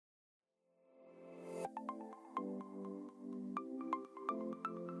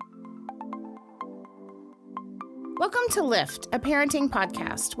Welcome to Lift, a parenting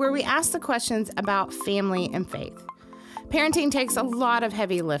podcast where we ask the questions about family and faith. Parenting takes a lot of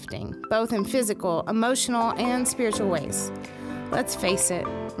heavy lifting, both in physical, emotional, and spiritual ways. Let's face it,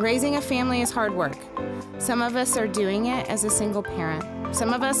 raising a family is hard work. Some of us are doing it as a single parent.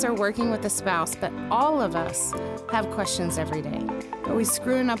 Some of us are working with a spouse, but all of us have questions every day. Are we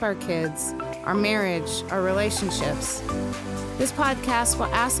screwing up our kids, our marriage, our relationships? This podcast will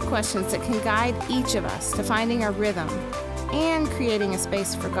ask questions that can guide each of us to finding our rhythm and creating a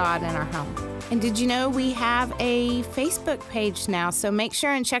space for God in our home. And did you know we have a Facebook page now? So make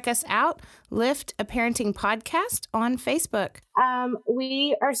sure and check us out, Lift, a Parenting Podcast on Facebook.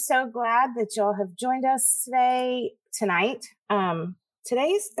 We are so glad that y'all have joined us tonight. Today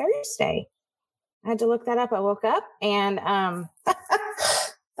is Thursday. I had to look that up. I woke up and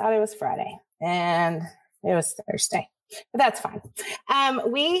thought it was Friday, and it was Thursday. But that's fine.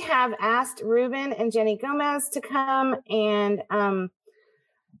 We have asked Ruben and Jenny Gomez to come and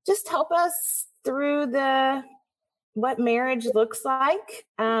just help us through what marriage looks like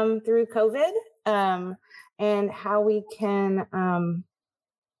through COVID, and how we can,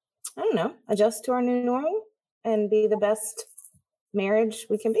 adjust to our new normal and be the best marriage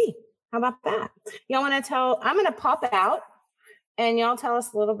we can be. How about that? Y'all want to I'm going to pop out and y'all tell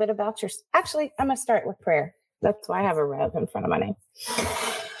us a little bit about actually, I'm going to start with prayer. That's why I have a rev in front of my name.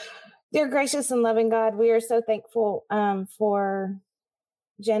 Dear gracious and loving God, we are so thankful for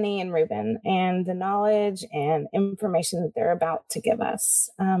Jenny and Ruben and the knowledge and information that they're about to give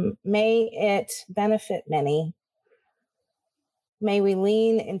us. May it benefit many. May we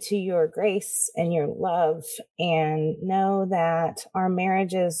lean into your grace and your love and know that our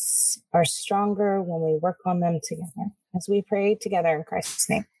marriages are stronger when we work on them together. As we pray together in Christ's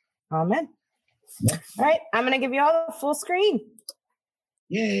name. Amen. Yeah. All right, I'm going to give you all the full screen.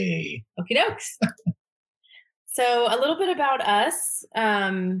 Yay. Okie dokes. So a little bit about us,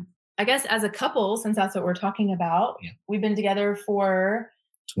 I guess as a couple, since that's what we're talking about, We've been together for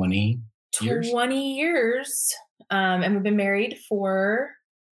 20 years. 20 years. And we've been married for,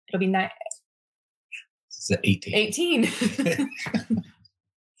 it'll be 18.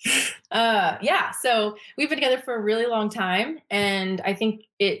 So we've been together for a really long time. And I think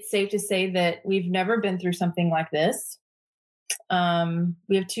it's safe to say that we've never been through something like this.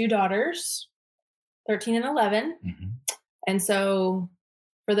 We have two daughters, 13 and 11. Mm-hmm. And so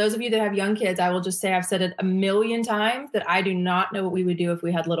for those of you that have young kids, I will just say, I've said it a million times that I do not know what we would do if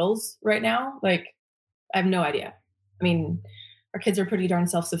we had littles right now. Like, I have no idea. I mean, our kids are pretty darn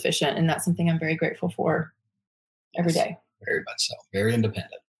self-sufficient, and that's something I'm very grateful for every day. Very much so. Very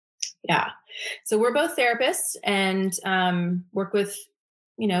independent. Yeah. So we're both therapists and work with,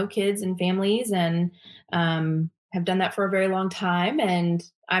 kids and families, and have done that for a very long time. And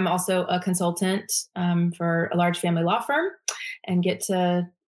I'm also a consultant for a large family law firm and get to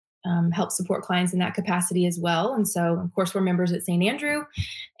help support clients in that capacity as well. And so, of course, we're members at St. Andrew.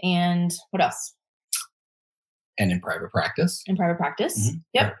 And what else? And in private practice. Mm-hmm. Yep.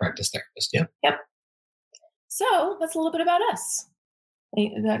 Private practice therapist. Yep. Yep. So that's a little bit about us.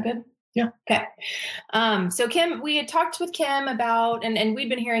 Is that good? Yeah. Okay. So Kim, we had talked with Kim about, and we'd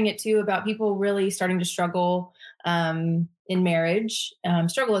been hearing it too, about people really starting to struggle in marriage,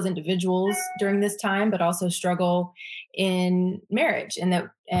 struggle as individuals during this time, but also struggle in marriage,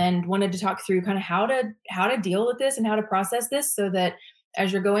 and wanted to talk through kind of how to deal with this and how to process this, so that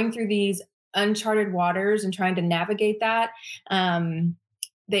as you're going through these uncharted waters and trying to navigate that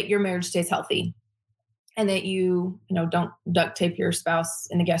your marriage stays healthy. And that you don't duct tape your spouse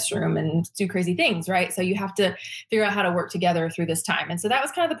in the guest room and do crazy things, right? So you have to figure out how to work together through this time. And so that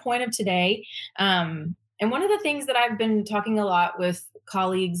was kind of the point of today. And one of the things that I've been talking a lot with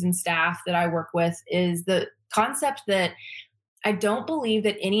colleagues and staff that I work with is the concept that I don't believe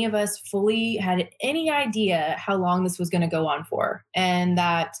that any of us fully had any idea how long this was going to go on for. And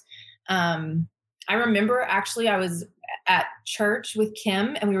that I remember actually I was at church with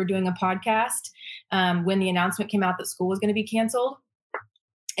Kim and we were doing a podcast when the announcement came out that school was going to be canceled.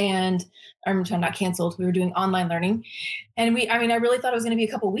 And I'm not canceled. We were doing online learning. And I really thought it was going to be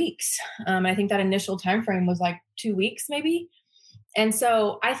a couple weeks. I think that initial time frame was like 2 weeks maybe. And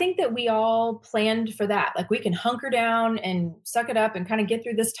so I think that we all planned for that. Like, we can hunker down and suck it up and kind of get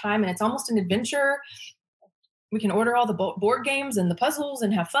through this time. And it's almost an adventure. We can order all the board games and the puzzles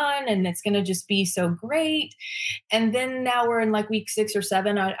and have fun, and it's going to just be so great. And then now we're in like week 6 or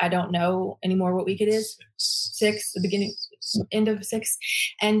 7. I don't know anymore what week it is. 6, the beginning, end of 6.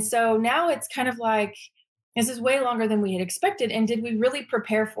 And so now it's kind of like, this is way longer than we had expected. And did we really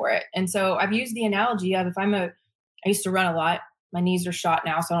prepare for it? And so I've used the analogy of I used to run a lot. My knees are shot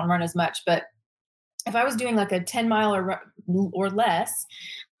now, so I don't run as much, but if I was doing like a 10-mile or less,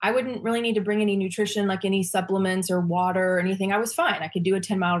 I wouldn't really need to bring any nutrition, like any supplements or water or anything. I was fine. I could do a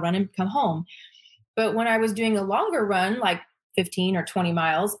 10-mile run and come home. But when I was doing a longer run, like 15 or 20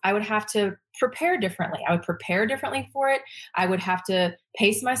 miles, I would have to prepare differently. I would prepare differently for it. I would have to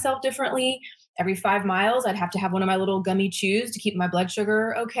pace myself differently. Every 5 miles, I'd have to have one of my little gummy chews to keep my blood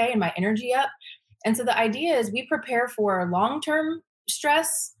sugar okay and my energy up. And so the idea is we prepare for long-term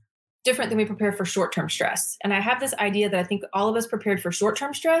stress different than we prepare for short-term stress. And I have this idea that I think all of us prepared for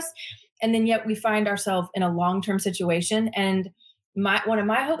short-term stress, and then yet we find ourselves in a long-term situation. And one of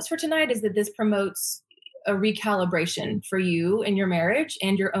my hopes for tonight is that this promotes a recalibration for you in your marriage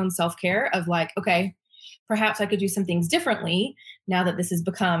and your own self-care of like, okay, perhaps I could do some things differently now that this has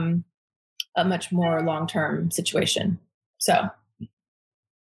become a much more long-term situation.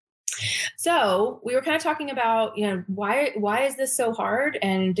 So we were kind of talking about, why is this so hard,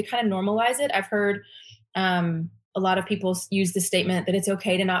 and to kind of normalize it. I've heard a lot of people use the statement that it's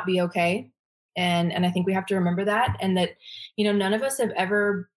okay to not be okay. And I think we have to remember that, and that, none of us have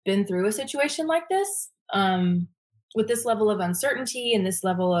ever been through a situation like this, with this level of uncertainty and this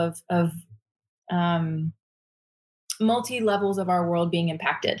level of multi levels of our world being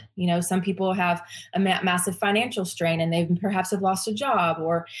impacted. Some people have a massive financial strain, and they perhaps have lost a job,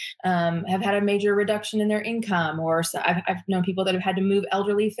 or have had a major reduction in their income, or I've known people that have had to move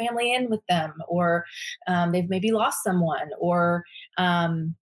elderly family in with them, or they've maybe lost someone, or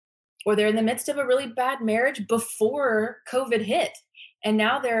they're in the midst of a really bad marriage before COVID hit, and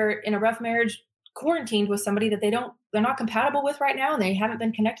now they're in a rough marriage, quarantined with somebody that they're not compatible with right now, and they haven't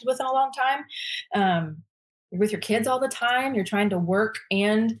been connected with in a long time. You're with your kids all the time. You're trying to work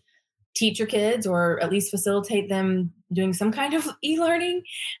and teach your kids, or at least facilitate them doing some kind of e-learning.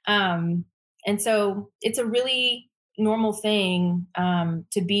 And so it's a really normal thing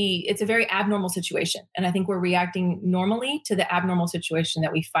it's a very abnormal situation. And I think we're reacting normally to the abnormal situation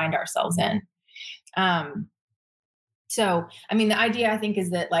that we find ourselves in. So, the idea, I think, is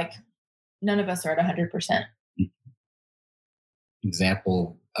that like none of us are at 100%.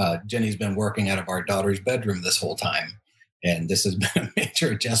 Example, Jenny's been working out of our daughter's bedroom this whole time, and this has been a major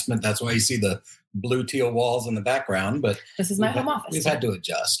adjustment. That's why you see the blue teal walls in the background. But this is my home office. We've had to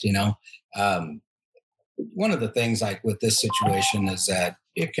adjust. One of the things like with this situation is that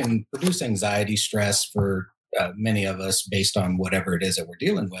it can produce anxiety, stress for many of us based on whatever it is that we're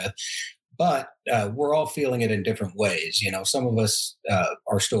dealing with. But we're all feeling it in different ways. Some of us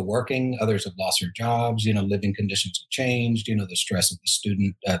are still working. Others have lost their jobs. Living conditions have changed. The stress of the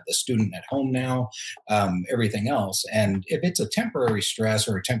student at home now, everything else. And if it's a temporary stress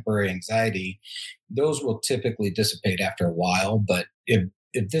or a temporary anxiety, those will typically dissipate after a while. But if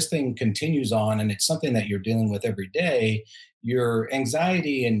this thing continues on and it's something that you're dealing with every day, your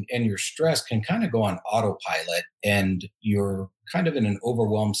anxiety and your stress can kind of go on autopilot, and you're kind of in an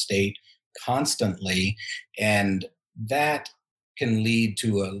overwhelmed state constantly, and that can lead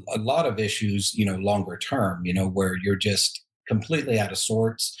to a lot of issues longer term, where you're just completely out of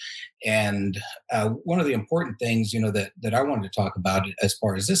sorts. And one of the important things that I wanted to talk about as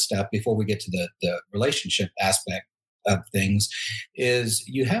far as this step before we get to the relationship aspect of things is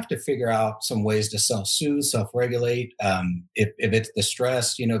you have to figure out some ways to self-soothe, self-regulate. If it's the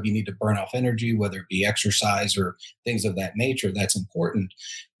stress, if you need to burn off energy, whether it be exercise or things of that nature, that's important.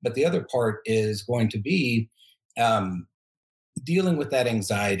 But the other part is going to be dealing with that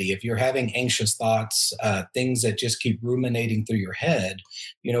anxiety. If you're having anxious thoughts, things that just keep ruminating through your head,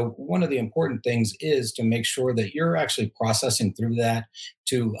 one of the important things is to make sure that you're actually processing through that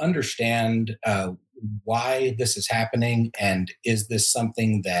to understand why this is happening, and is this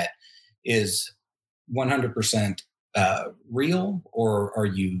something that is 100% real, or are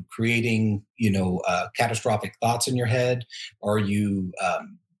you creating catastrophic thoughts in your head? Are you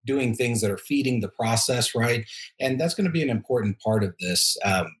doing things that are feeding the process, right? And that's going to be an important part of this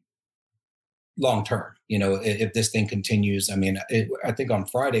long term. If this thing continues, I think on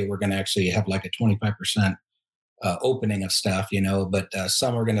Friday we're going to actually have like a 25% opening of stuff, but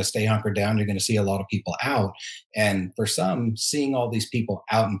some are going to stay hunkered down. You're going to see a lot of people out. And for some, seeing all these people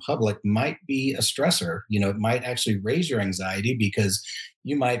out in public might be a stressor. It might actually raise your anxiety, because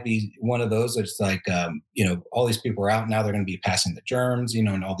you might be one of those that's like, all these people are out now, they're going to be passing the germs,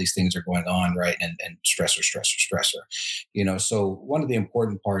 and all these things are going on, right? And stressor. So one of the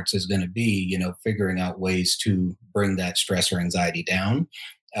important parts is going to be, figuring out ways to bring that stress or anxiety down,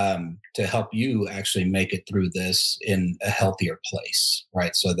 to help you actually make it through this in a healthier place,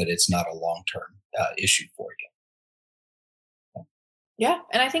 right? So that it's not a long-term issue for you. Yeah.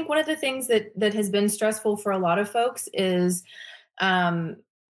 And I think one of the things that has been stressful for a lot of folks is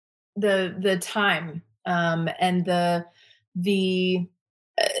the time, and the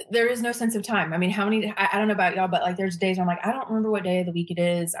there is no sense of time. I mean, I don't know about y'all, but like there's days where I'm like, I don't remember what day of the week it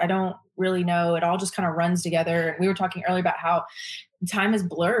is. I don't really know. It all just kind of runs together. We were talking earlier about how time is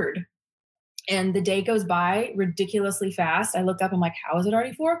blurred and the day goes by ridiculously fast. I look up, I'm like, how is it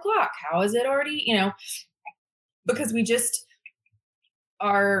already 4 o'clock? How is it already, because we just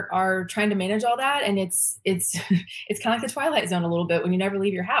are trying to manage all that. And it's it's kind of like the Twilight Zone a little bit when you never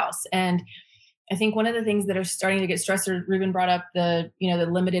leave your house. And I think one of the things that are starting to get stressed, Ruben brought up the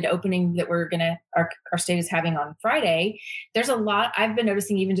limited opening that our state is having on Friday. There's a lot I've been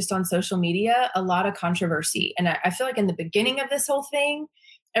noticing, even just on social media, a lot of controversy. And I feel like in the beginning of this whole thing,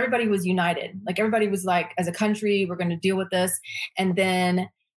 everybody was united. Like everybody was like, as a country, we're going to deal with this. And then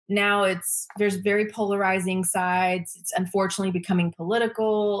now there's very polarizing sides. It's unfortunately becoming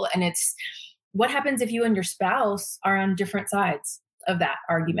political. And it's what happens if you and your spouse are on different sides of that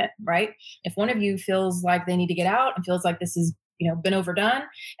argument, right? If one of you feels like they need to get out and feels like this has, been overdone,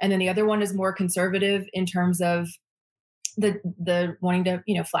 and then the other one is more conservative in terms of the wanting to,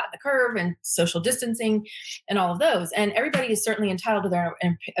 flatten the curve and social distancing and all of those. And everybody is certainly entitled to their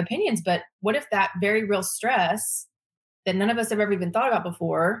opinions, but what if that very real stress that none of us have ever even thought about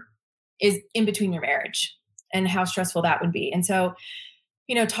before is in between your marriage, and how stressful that would be? And so,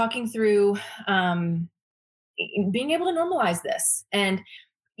 talking through, being able to normalize this. And,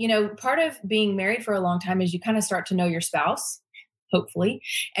 part of being married for a long time is you kind of start to know your spouse, hopefully,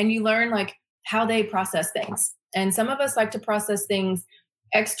 and you learn like how they process things. And some of us like to process things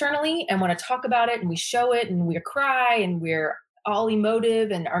externally and want to talk about it, and we show it, and we cry, and we're all emotive,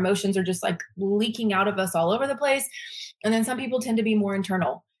 and our emotions are just like leaking out of us all over the place. And then some people tend to be more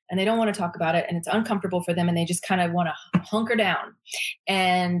internal and they don't want to talk about it, and it's uncomfortable for them, and they just kind of want to hunker down.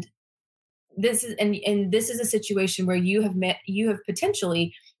 And this is a situation where you have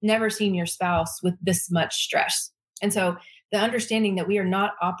potentially never seen your spouse with this much stress. And so the understanding that we are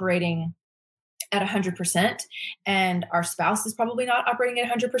not operating at 100%, and our spouse is probably not operating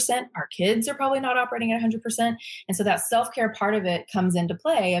at 100%. Our kids are probably not operating at 100%. And so that self-care part of it comes into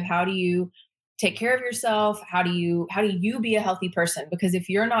play of how do you take care of yourself? How do you be a healthy person? Because if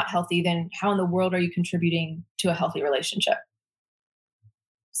you're not healthy, then how in the world are you contributing to a healthy relationship?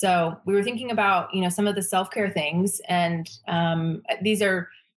 So we were thinking about, some of the self-care things, and none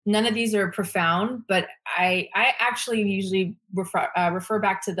of these are profound, but I actually usually refer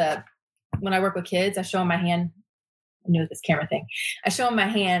back to when I work with kids, I show them my hand. I know this camera thing. I show them my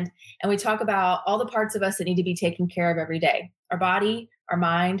hand, and we talk about all the parts of us that need to be taken care of every day: our body, our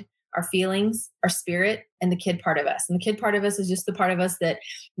mind, our feelings, our spirit, and the kid part of us. And the kid part of us is just the part of us that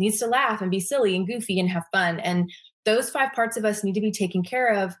needs to laugh and be silly and goofy and have fun. And those 5 parts of us need to be taken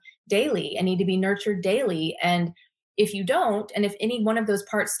care of daily and need to be nurtured daily. And if you don't, and if any one of those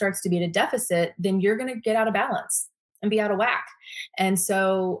parts starts to be at a deficit, then you're going to get out of balance and be out of whack. And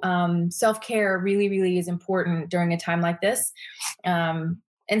so self-care really, really is important during a time like this. And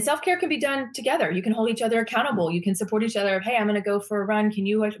self-care can be done together. You can hold each other accountable. You can support each other. Hey, I'm going to go for a run. Can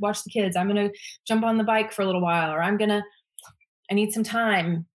you watch the kids? I'm going to jump on the bike for a little while, or I need some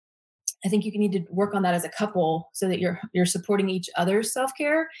time. I think you need to work on that as a couple so that you're supporting each other's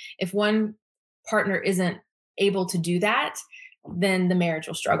self-care. If one partner isn't able to do that, then the marriage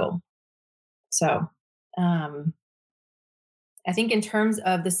will struggle. So, I think in terms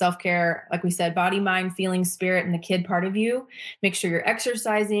of the self-care, like we said, body, mind, feelings, spirit, and the kid part of you, make sure you're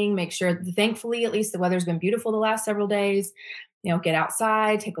exercising, make sure, thankfully, at least the weather's been beautiful the last several days, get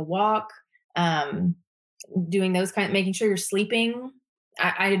outside, take a walk, doing those making sure you're sleeping.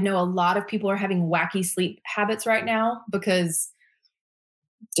 I know a lot of people are having wacky sleep habits right now because,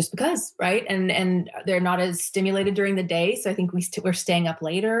 right? And they're not as stimulated during the day. So I think we're staying up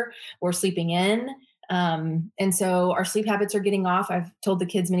later or sleeping in. And so our sleep habits are getting off. I've told the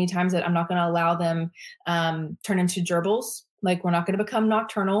kids many times that I'm not going to allow them turn into gerbils. Like, we're not going to become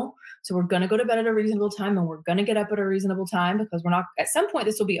nocturnal. So we're going to go to bed at a reasonable time, and we're going to get up at a reasonable time, because at some point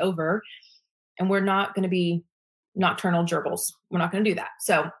this will be over, and we're not going to be nocturnal gerbils. We're not going to do that.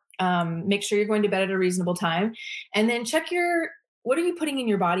 So make sure you're going to bed at a reasonable time, and then check what are you putting in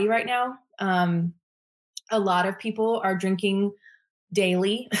your body right now? A lot of people are drinking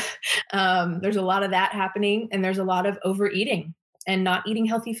daily. There's a lot of that happening, and there's a lot of overeating and not eating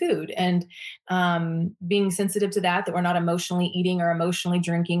healthy food, and being sensitive to that we're not emotionally eating or emotionally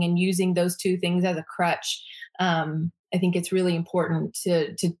drinking, and using those 2 things as a crutch. I think it's really important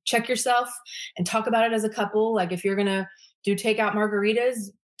to check yourself and talk about it as a couple. Like, if you're going to do takeout margaritas,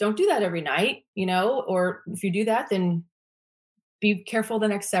 don't do that every night, or if you do that, then be careful the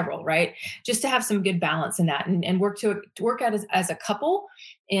next several, right? Just to have some good balance in that and work to work out as a couple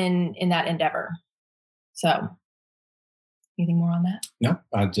in that endeavor. So anything more on that? No,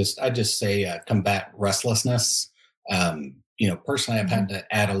 I just say combat restlessness. Personally, I've had to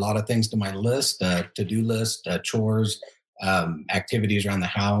add a lot of things to my list, to-do list, chores, activities around the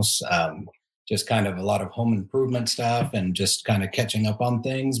house, just kind of a lot of home improvement stuff and just kind of catching up on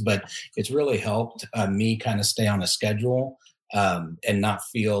things. But it's really helped me kind of stay on a schedule and not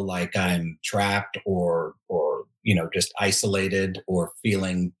feel like I'm trapped or just isolated or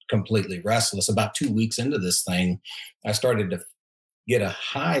feeling completely restless. About 2 weeks into this thing, I started to get a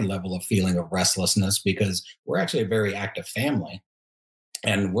high level of feeling of restlessness because we're actually a very active family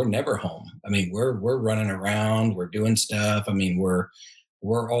and we're never home. I mean, we're running around, we're doing stuff. I mean, we're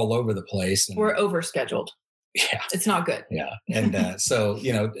all over the place. And we're overscheduled. Yeah. It's not good. Yeah. And so,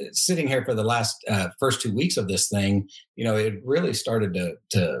 sitting here for the last first 2 weeks of this thing, it really started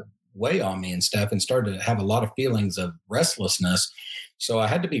to weigh on me and stuff and started to have a lot of feelings of restlessness. So I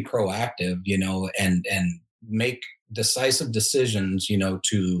had to be proactive, and make decisive decisions,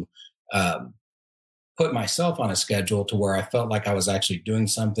 to put myself on a schedule to where I felt like I was actually doing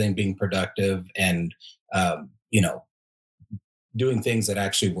something, being productive and, doing things that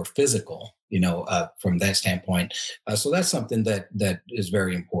actually were physical, from that standpoint. So that's something that is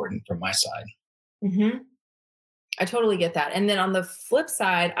very important from my side. Mm-hmm. I totally get that. And then on the flip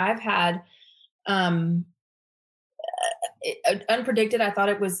side, I've had unpredicted. I thought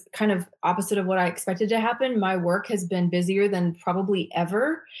it was kind of opposite of what I expected to happen. My work has been busier than probably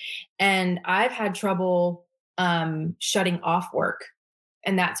ever. And I've had trouble shutting off work.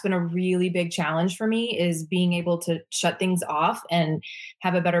 And that's been a really big challenge for me, is being able to shut things off and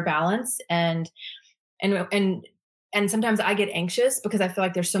have a better balance. And sometimes I get anxious because I feel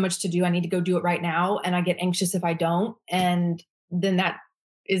like there's so much to do. I need to go do it right now. And I get anxious if I don't. And then that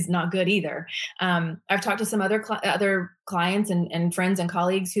is not good either. I've talked to some other clients and friends and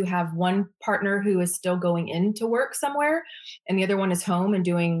colleagues who have one partner who is still going into work somewhere, and the other one is home and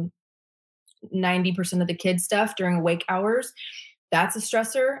doing 90% of the kid stuff during awake hours. That's a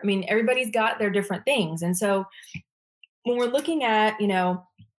stressor. I mean, everybody's got their different things. And so when we're looking at,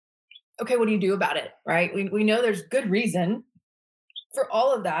 okay, what do you do about it? Right? We know there's good reason for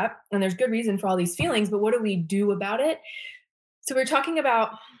all of that. And there's good reason for all these feelings, but what do we do about it? So we're talking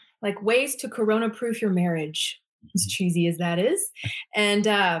about like ways to corona-proof your marriage, as cheesy as that is. And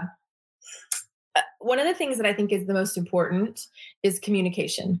one of the things that I think is the most important is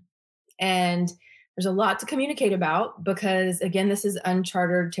communication. And there's a lot to communicate about because, again, this is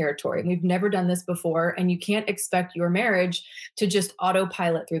uncharted territory. We've never done this before, and you can't expect your marriage to just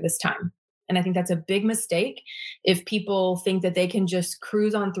autopilot through this time. And I think that's a big mistake if people think that they can just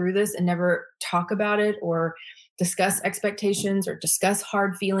cruise on through this and never talk about it or discuss expectations or discuss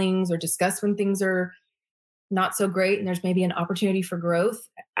hard feelings or discuss when things are not so great and there's maybe an opportunity for growth.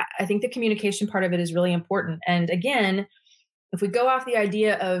 I think the communication part of it is really important. And again, if we go off the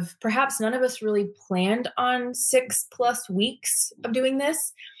idea of perhaps none of us really planned on 6+ weeks of doing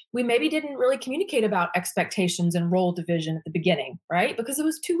this, we maybe didn't really communicate about expectations and role division at the beginning, right? Because it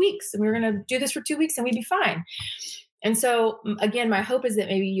was 2 weeks and we were going to do this for 2 weeks and we'd be fine. And so again, my hope is that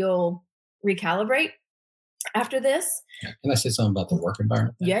maybe you'll recalibrate after this. Can I say something about the work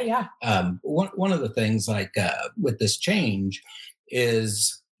environment? Yeah. One of the things with this change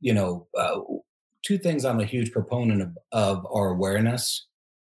is, two things I'm a huge proponent of are awareness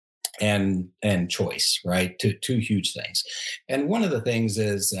and choice, right? Two huge things. And one of the things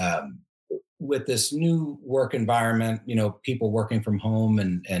is with this new work environment, people working from home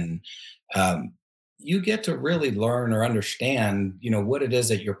and you get to really learn or understand, what it is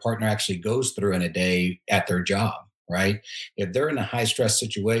that your partner actually goes through in a day at their job, right? If they're in a high stress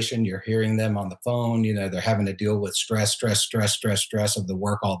situation, you're hearing them on the phone, they're having to deal with stress of the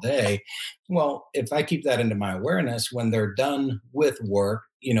work all day. Well, if I keep that into my awareness, when they're done with work,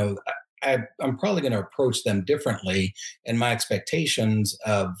 I'm probably going to approach them differently, and my expectations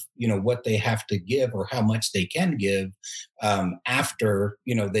of, what they have to give or how much they can give after,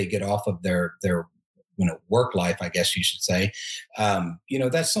 they get off of their work life, I guess you should say,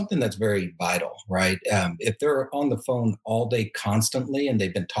 that's something that's very vital, right? If they're on the phone all day constantly and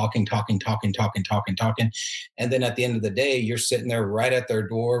they've been talking, and then at the end of the day, you're sitting there right at their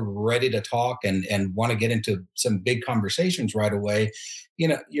door, ready to talk and want to get into some big conversations right away,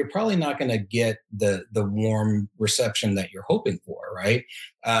 you're probably not going to get the warm reception that you're hoping for, right?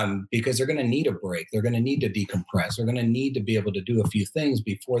 Because they're going to need a break. They're going to need to decompress. They're going to need to be able to do a few things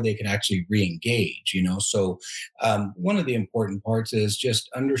before they can actually re-engage, So one of the important parts is just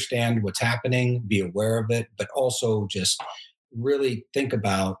understand what's happening, be aware of it, but also just really think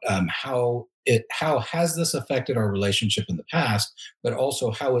about how has this affected our relationship in the past, but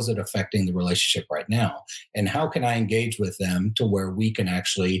also how is it affecting the relationship right now, and how can I engage with them to where we can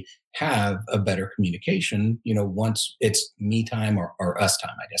actually have a better communication, once it's me time or us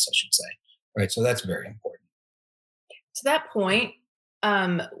time, I guess I should say. Right. So that's very important. To that point,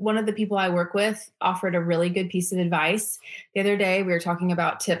 one of the people I work with offered a really good piece of advice. The other day, we were talking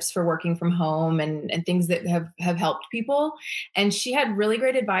about tips for working from home and things that have helped people. And she had really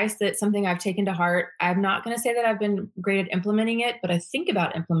great advice that's something I've taken to heart. I'm not going to say that I've been great at implementing it, but I think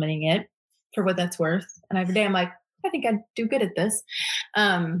about implementing it for what that's worth. And every day I'm like, I think I'd do good at this.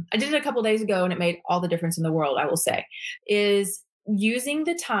 I did it a couple of days ago and it made all the difference in the world, I will say, is using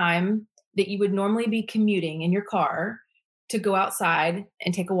the time that you would normally be commuting in your car to go outside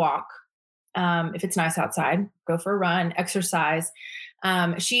and take a walk. If it's nice outside, go for a run, exercise.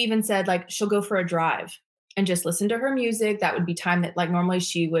 She even said she'll go for a drive and just listen to her music. That would be time that normally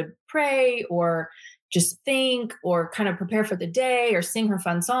she would pray or just think or kind of prepare for the day or sing her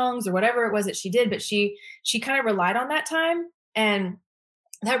fun songs or whatever it was that she did. But she kind of relied on that time. And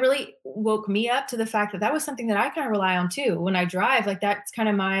that really woke me up to the fact that was something that I kind of rely on too. When I drive, that's kind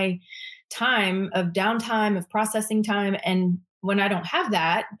of my time of downtime, of processing time. And when I don't have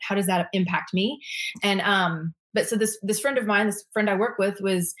that, how does that impact me? And, but so this friend of mine, this friend I work with,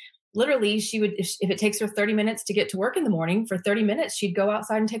 was literally, she would, if it takes her 30 minutes to get to work in the morning, for 30 minutes, she'd go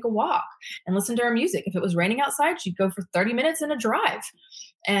outside and take a walk and listen to her music. If it was raining outside, she'd go for 30 minutes in a drive.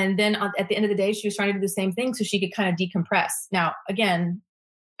 And then at the end of the day, she was trying to do the same thing so she could kind of decompress. Now, again,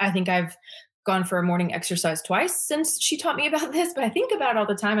 I think I've gone for a morning exercise twice since she taught me about this, but I think about it all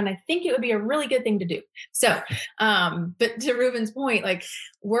the time. And I think it would be a really good thing to do. So, but to Ruben's point,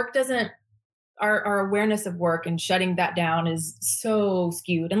 work doesn't, our awareness of work and shutting that down is so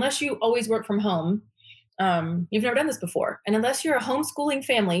skewed. Unless you always work from home, you've never done this before. And unless you're a homeschooling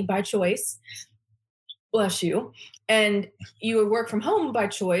family by choice, bless you, and you work from home by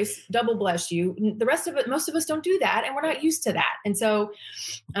choice, double bless you. The rest of it, most of us don't do that, and we're not used to that. And so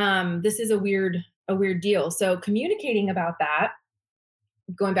this is a weird deal. So communicating about that,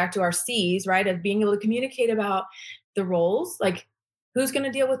 going back to our C's, right, of being able to communicate about the roles, who's going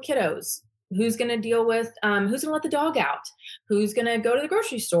to deal with kiddos, who's going to deal with, who's going to let the dog out, who's going to go to the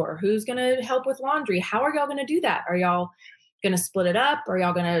grocery store, who's going to help with laundry. How are y'all going to do that? Are y'all going to split it up? Are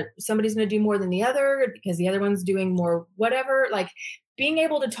y'all somebody's going to do more than the other because the other one's doing more, whatever, being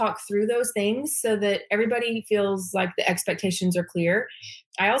able to talk through those things so that everybody feels like the expectations are clear.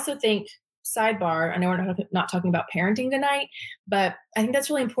 I also think, sidebar, I know we're not talking about parenting tonight, but I think that's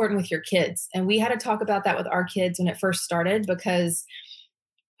really important with your kids. And we had to talk about that with our kids when it first started, because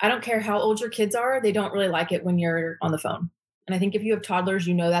I don't care how old your kids are, they don't really like it when you're on the phone. And I think if you have toddlers,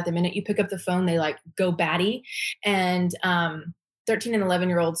 you know that the minute you pick up the phone, they go batty. And 13 and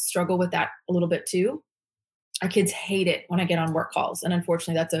 11-year-olds struggle with that a little bit too. Our kids hate it when I get on work calls. And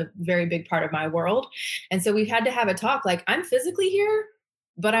unfortunately, that's a very big part of my world. And so we've had to have a talk, I'm physically here,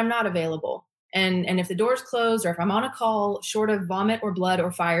 but I'm not available. And if the door's closed or if I'm on a call short of vomit or blood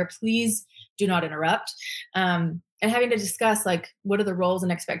or fire, please do not interrupt. And having to discuss what are the roles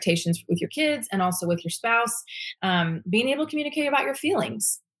and expectations with your kids and also with your spouse, being able to communicate about your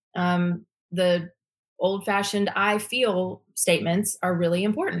feelings. The old-fashioned I feel statements are really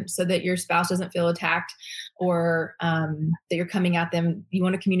important so that your spouse doesn't feel attacked or that you're coming at them. You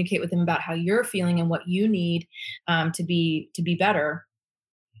want to communicate with them about how you're feeling and what you need to be better.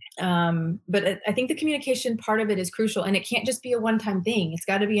 But I think the communication part of it is crucial, and it can't just be a one-time thing. It's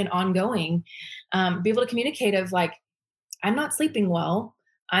got to be an ongoing, be able to communicate of I'm not sleeping well.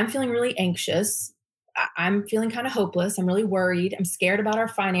 I'm feeling really anxious. I'm feeling kind of hopeless. I'm really worried. I'm scared about our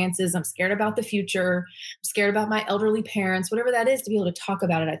finances. I'm scared about the future. I'm scared about my elderly parents, whatever that is. To be able to talk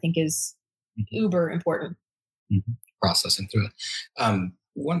about it, I think is uber important. Mm-hmm. Processing through it.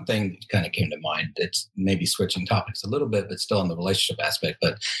 One thing that kind of came to mind, it's maybe switching topics a little bit, but still in the relationship aspect.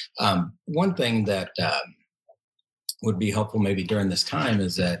 But one thing that would be helpful maybe during this time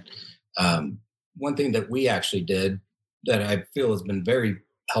is that one thing that we actually did that I feel has been very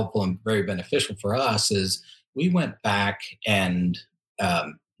helpful and very beneficial for us is we went back and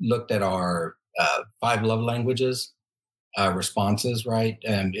looked at our 5 love languages responses, right?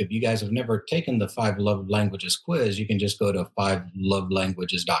 And if you guys have never taken the 5 love languages quiz, you can just go to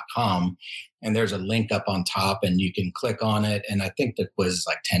 5lovelanguages.com and there's a link up on top and you can click on it. And I think the quiz is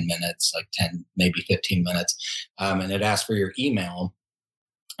 10 minutes, 10, maybe 15 minutes. And it asks for your email.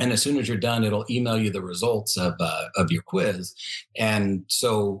 And as soon as you're done, it'll email you the results of your quiz. And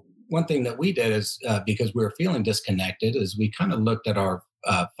so one thing that we did is because we were feeling disconnected is we kind of looked at our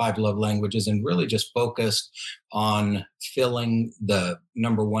five love languages and really just focused on filling the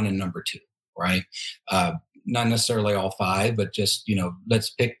number one and number two, right? Not necessarily all five, but just, let's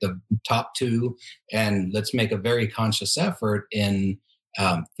pick the top two and let's make a very conscious effort in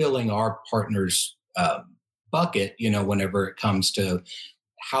filling our partner's bucket, whenever it comes to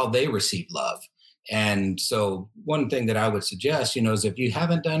how they receive love. And so one thing that I would suggest, is if you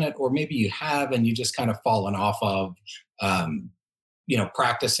haven't done it, or maybe you have, and you just kind of fallen off of,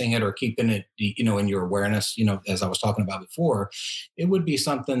 practicing it or keeping it, in your awareness, as I was talking about before, it would be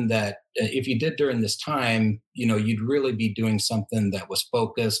something that if you did during this time, you'd really be doing something that was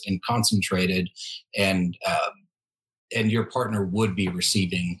focused and concentrated, and your partner would be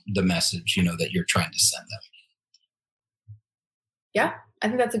receiving the message, that you're trying to send them. Yeah, I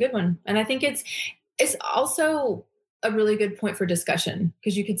think that's a good one. And I think it's also a really good point for discussion,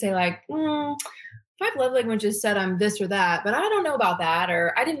 because you could say like, five love languages said I'm this or that, but I don't know about that,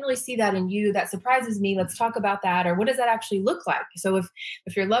 or I didn't really see that in you. That surprises me. Let's talk about that. Or what does that actually look like? So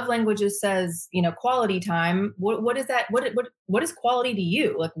if your love languages says, quality time, what is that? What is quality to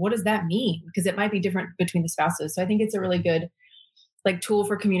you? Like, what does that mean? Because it might be different between the spouses. So I think it's a really good tool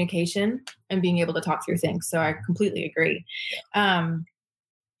for communication and being able to talk through things. So I completely agree.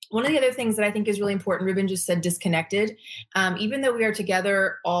 One of the other things that I think is really important, Ruben just said disconnected. Even though we are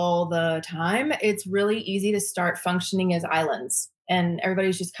together all the time, it's really easy to start functioning as islands, and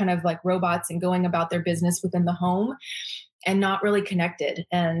everybody's just kind of like robots and going about their business within the home and not really connected.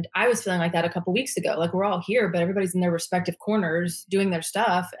 And I was feeling like that a couple weeks ago. Like, we're all here, but everybody's in their respective corners doing their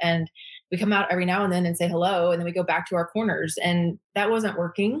stuff. And we come out every now and then and say hello, and then we go back to our corners, and that wasn't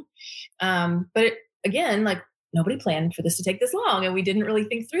working. But again, nobody planned for this to take this long, and we didn't really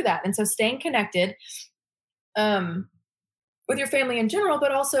think through that. And so staying connected with your family in general,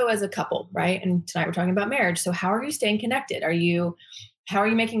 but also as a couple, right? And tonight we're talking about marriage. So how are you staying connected? How are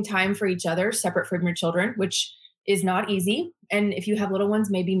you making time for each other separate from your children, which is not easy. And if you have little ones,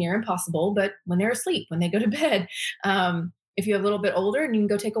 maybe near impossible, but when they're asleep, when they go to bed, if you're a little bit older and you can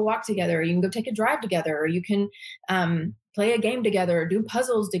go take a walk together, or you can go take a drive together, or you can play a game together, or do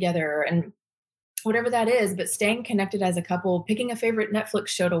puzzles together, and whatever that is, but staying connected as a couple, picking a favorite Netflix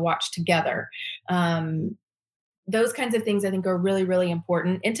show to watch together. Those kinds of things I think are really, really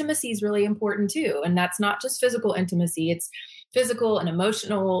important. Intimacy is really important too. And that's not just physical intimacy. It's physical and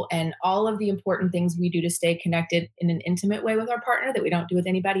emotional and all of the important things we do to stay connected in an intimate way with our partner that we don't do with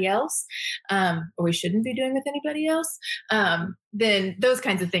anybody else, or we shouldn't be doing with anybody else. Then those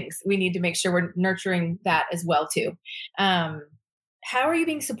kinds of things, we need to make sure we're nurturing that as well too. How are you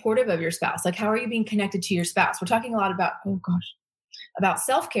being supportive of your spouse? Like, how are you being connected to your spouse? We're talking a lot about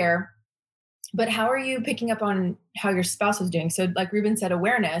self-care, but how are you picking up on how your spouse is doing? So like Ruben said,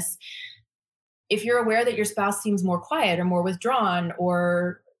 awareness. If you're aware that your spouse seems more quiet or more withdrawn,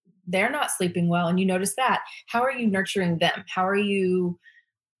 or they're not sleeping well, and you notice that, how are you nurturing them?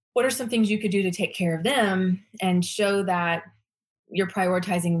 What are some things you could do to take care of them and show that you're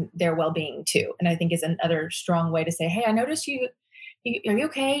prioritizing their well-being too? And I think is another strong way to say, hey, I noticed are you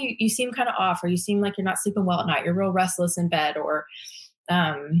okay? You seem kind of off, or you seem like you're not sleeping well at night. You're real restless in bed, or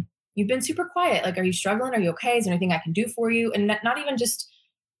you've been super quiet. Like, are you struggling? Are you okay? Is there anything I can do for you? And not even just,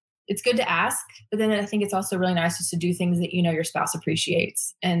 it's good to ask, but then I think it's also really nice just to do things that your spouse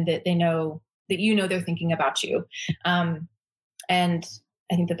appreciates, and that they know that they're thinking about you. And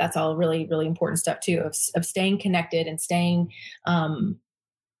I think that that's all really, really important stuff too, of staying connected and staying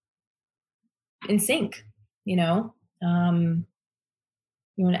in sync.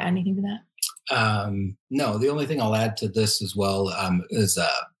 You want to add anything to that? No, the only thing I'll add to this as well is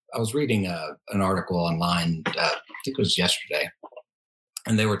I was reading an article online, I think it was yesterday,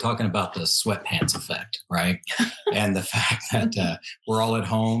 and they were talking about the sweatpants effect, right? And the fact that we're all at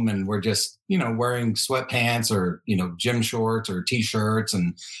home and we're just, wearing sweatpants or, gym shorts or T-shirts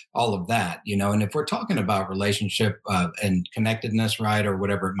and all of that, and if we're talking about relationship and connectedness, right, or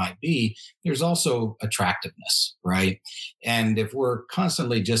whatever it might be, there's also attractiveness, right? And if we're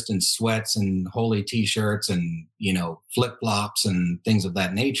constantly just in sweats and holy T-shirts and, flip-flops and things of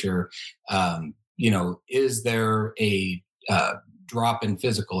that nature, is there a drop in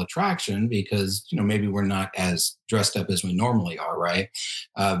physical attraction because, maybe we're not as dressed up as we normally are, right?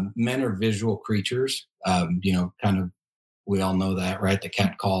 Men are visual creatures, kind of, we all know that, right? The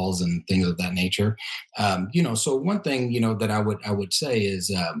cat calls and things of that nature. So one thing, that I would say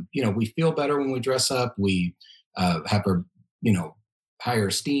is, we feel better when we dress up. We have a, higher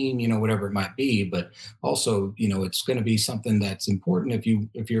esteem, whatever it might be, but also, it's going to be something that's important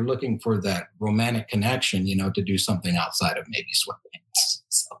if you're looking for that romantic connection, to do something outside of maybe sweatpants.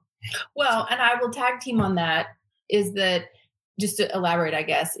 So. Well, and I will tag team on that, is that just to elaborate, I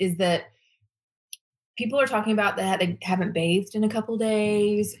guess, is that people are talking about that they haven't bathed in a couple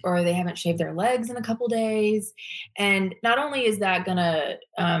days, or they haven't shaved their legs in a couple days. And not only is that going to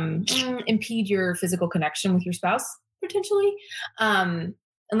impede your physical connection with your spouse, potentially,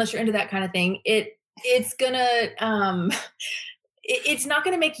 unless you're into that kind of thing, it's going to, it's not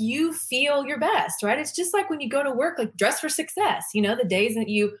going to make you feel your best, right? It's just like when you go to work, like dress for success, the days that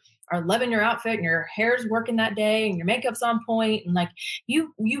you are loving your outfit and your hair's working that day and your makeup's on point, and like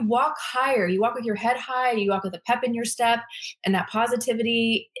you walk higher, you walk with your head high, you walk with a pep in your step, and that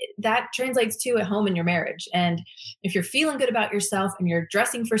positivity that translates to at home in your marriage. And if you're feeling good about yourself and you're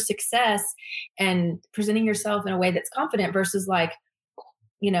dressing for success and presenting yourself in a way that's confident versus like,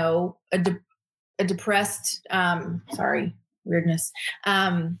 a depressed, weirdness,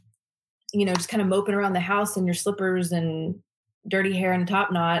 just kind of moping around the house in your slippers and dirty hair and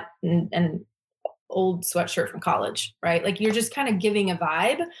top knot and old sweatshirt from college, right? Like you're just kind of giving a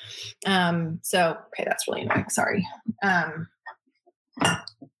vibe. Okay, that's really annoying. Sorry.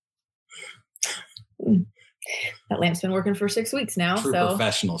 That lamp's been working for 6 weeks now. True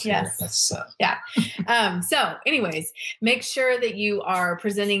professionals here. Yes. That's yeah. So anyways, make sure that you are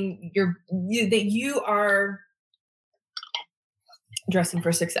presenting that you are dressing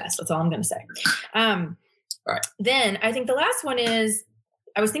for success. That's all I'm going to say. all right. Then I think the last one is,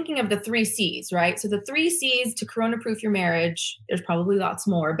 I was thinking of the 3 C's, right? So the 3 C's to corona-proof your marriage, there's probably lots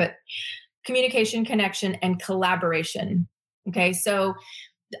more, but communication, connection, and collaboration. Okay. So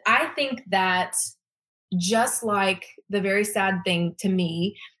I think that just like the very sad thing to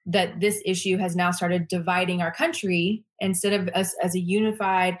me that this issue has now started dividing our country, instead of us as a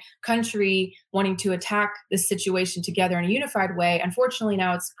unified country wanting to attack this situation together in a unified way, unfortunately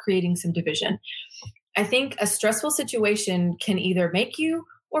now it's creating some division. I think a stressful situation can either make you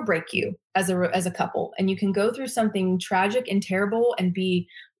or break you as a couple. And you can go through something tragic and terrible and be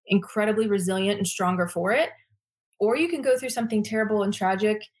incredibly resilient and stronger for it. Or you can go through something terrible and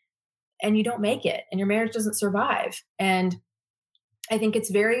tragic and you don't make it and your marriage doesn't survive. And I think it's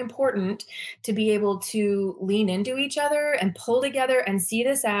very important to be able to lean into each other and pull together and see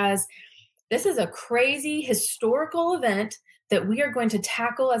this as, this is a crazy historical event that we are going to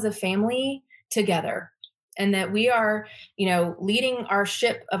tackle as a family together. And that we are, leading our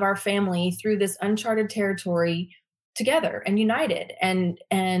ship of our family through this uncharted territory together and united. And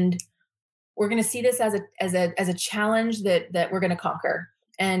we're going to see this as a challenge that we're going to conquer.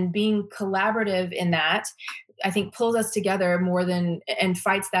 And being collaborative in that, I think, pulls us together more than, and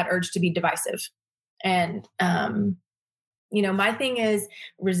fights that urge to be divisive. And, my thing is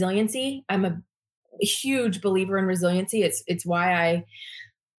resiliency. I'm a huge believer in resiliency. It's why I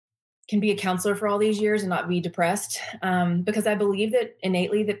can be a counselor for all these years and not be depressed. Because I believe that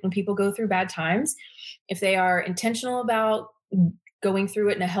innately that when people go through bad times, if they are intentional about going through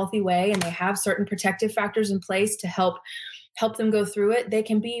it in a healthy way and they have certain protective factors in place to help them go through it, they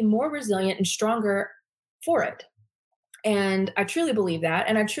can be more resilient and stronger for it. And I truly believe that.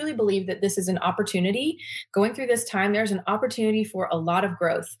 And I truly believe that this is an opportunity going through this time. There's an opportunity for a lot of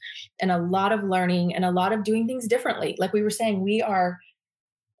growth and a lot of learning and a lot of doing things differently. Like we were saying, we are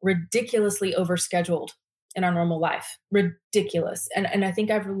ridiculously overscheduled in our normal life. Ridiculous. And I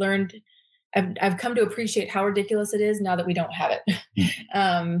think I've come to appreciate how ridiculous it is now that we don't have it.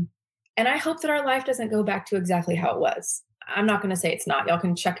 And I hope that our life doesn't go back to exactly how it was. I'm not going to say it's not. Y'all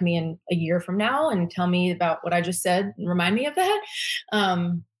can check me in a year from now and tell me about what I just said and remind me of that.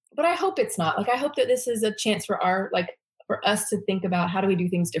 But I hope it's not. Like, I hope that this is a chance for for us to think about how do we do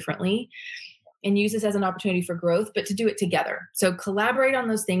things differently and use this as an opportunity for growth, but to do it together. So collaborate on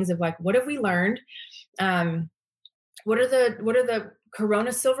those things of like, what have we learned? What are the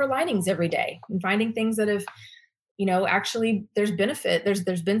Corona silver linings every day, and finding things that have, actually there's benefit.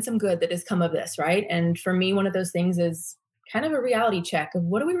 There's been some good that has come of this. Right. And for me, one of those things is kind of a reality check of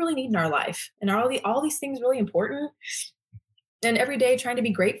what do we really need in our life? And are all these things really important? And every day trying to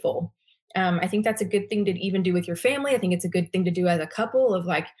be grateful. I think that's a good thing to even do with your family. I think it's a good thing to do as a couple of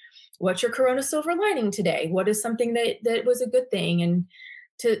like, what's your Corona silver lining today? What is something that was a good thing? And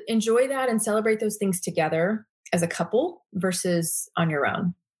to enjoy that and celebrate those things together as a couple versus on your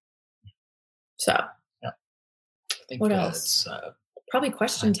own. So yeah. I think what else? Probably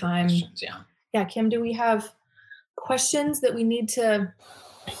question time. Questions, yeah. Yeah. Kim, do we have questions that we need to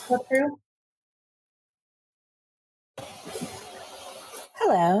go through?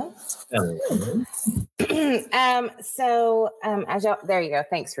 Hello. There you go.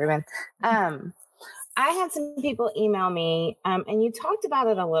 Thanks, Ruben. I had some people email me, and you talked about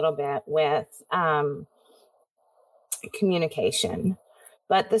it a little bit with communication,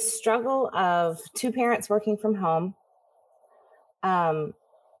 but the struggle of 2 parents working from home,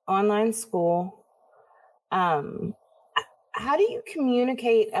 online school. How do you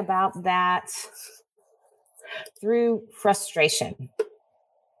communicate about that through frustration?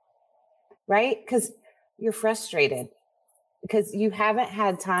 Right? Because you're frustrated because you haven't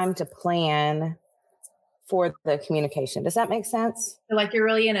had time to plan for the communication. Does that make sense? So like you're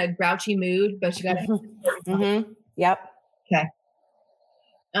really in a grouchy mood, but you got to. Mm-hmm. Yep. Okay.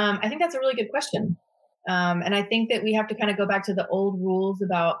 I think that's a really good question. And I think that we have to kind of go back to the old rules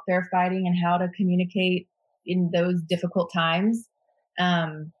about fair fighting and how to communicate in those difficult times.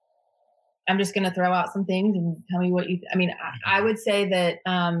 I'm just going to throw out some things and tell me what I would say that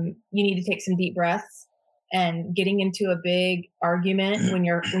you need to take some deep breaths, and getting into a big argument when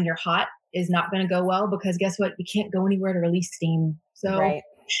you're hot is not going to go well, because guess what? You can't go anywhere to release steam. So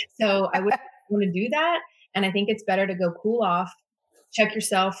I would want to do that. And I think it's better to go cool off, check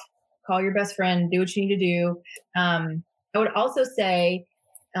yourself, call your best friend, do what you need to do. I would also say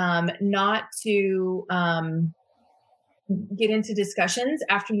not to get into discussions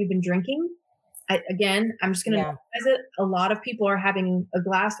after you've been drinking. I'm just going to normalize it. A lot of people are having a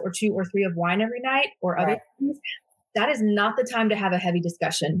glass or 2 or 3 of wine every night or other things. That is not the time to have a heavy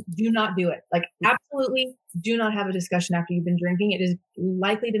discussion. Do not do it. Like, absolutely do not have a discussion after you've been drinking. It is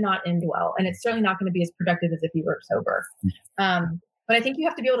likely to not end well. And it's certainly not going to be as productive as if you were sober. But I think you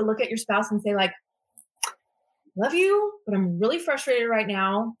have to be able to look at your spouse and say, like, love you, but I'm really frustrated right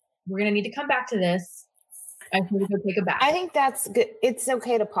now. We're going to need to come back to this. I need to go take a bath. I think that's good. It's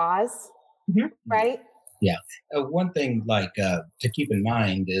okay to pause. Mm-hmm. Right? Yeah. One thing to keep in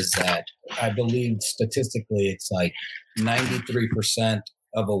mind is that I believe statistically it's like 93%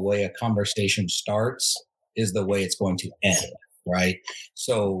 of a way a conversation starts is the way it's going to end, right?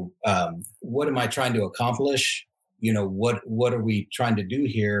 So what am I trying to accomplish? What are we trying to do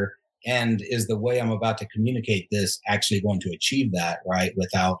here? And is the way I'm about to communicate this actually going to achieve that, right?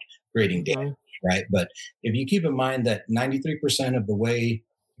 Without creating damage, right? But if you keep in mind that 93% of the way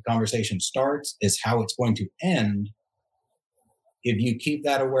conversation starts is how it's going to end. If you keep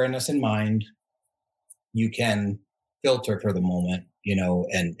that awareness in mind, you can filter for the moment,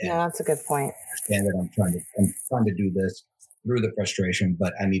 and that's a good point. Understand that I'm trying to do this through the frustration,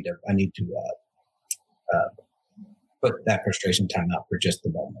 but I need to put that frustration time out for just a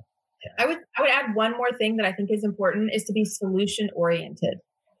moment. I would add one more thing that I think is important, is to be solution oriented.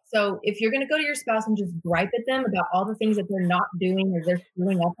 So if you're going to go to your spouse and just gripe at them about all the things that they're not doing or they're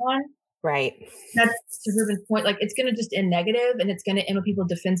screwing up on, right? That's to Ruben's point. Like, it's going to just end negative, and it's going to end with people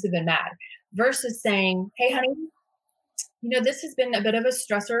defensive and mad, versus saying, "Hey, honey, this has been a bit of a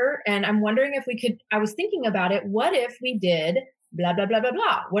stressor, and I'm wondering if we could. I was thinking about it. What if we did blah blah blah blah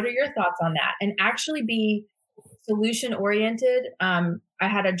blah? What are your thoughts on that?" And actually be solution oriented. I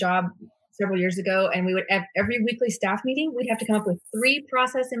had a job several years ago, and we would have every weekly staff meeting, we'd have to come up with 3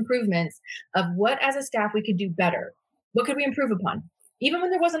 process improvements of what as a staff we could do better. What could we improve upon? Even when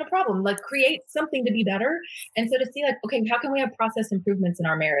there wasn't a problem, like, create something to be better. And so to see, like, okay, how can we have process improvements in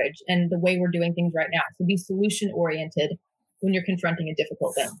our marriage and the way we're doing things right now? So be solution oriented when you're confronting a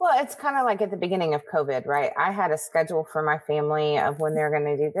difficult thing. Well, it's kind of like at the beginning of COVID, right? I had a schedule for my family of when they're going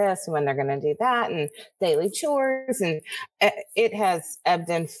to do this and when they're going to do that, and daily chores. And it has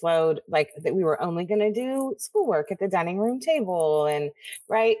ebbed and flowed, like that we were only going to do schoolwork at the dining room table. And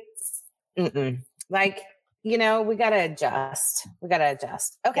right. Like, we got to adjust.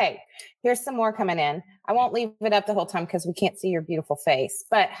 Okay. Here's some more coming in. I won't leave it up the whole time because we can't see your beautiful face,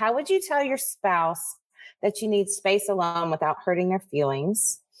 but how would you tell your spouse that you need space alone without hurting their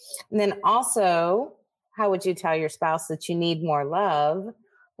feelings? And then also, how would you tell your spouse that you need more love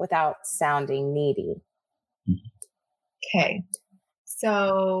without sounding needy? Okay.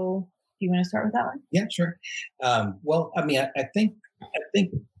 So do you want to start with that one? Yeah, sure. Well, I mean, I think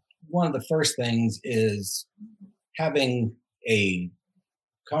one of the first things is having a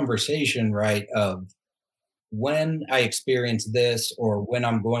conversation, right, of when I experience this or when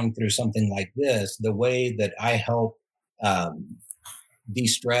I'm going through something like this, the way that I help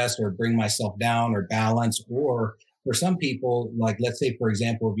de-stress or bring myself down or balance, or for some people, like, let's say, for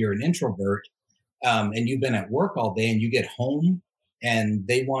example, if you're an introvert and you've been at work all day and you get home and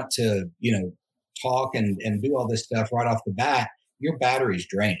they want to, talk and do all this stuff right off the bat, your battery's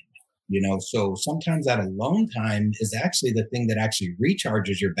drained. So sometimes that alone time is actually the thing that actually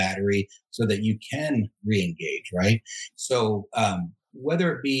recharges your battery so that you can re-engage, right? So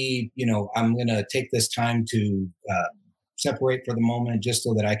whether it be, I'm going to take this time to separate for the moment just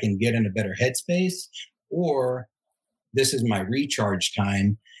so that I can get in a better headspace, or this is my recharge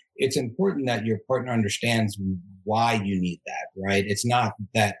time, it's important that your partner understands why you need that, right? It's not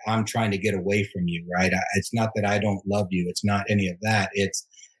that I'm trying to get away from you, right? It's not that I don't love you. It's not any of that. It's,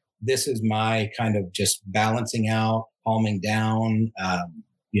 this is my kind of just balancing out, calming down,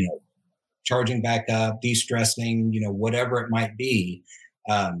 charging back up, de-stressing, whatever it might be,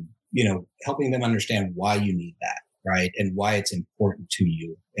 helping them understand why you need that, right? And why it's important to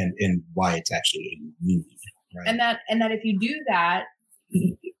you, and why it's actually a need, right? And that if you do that,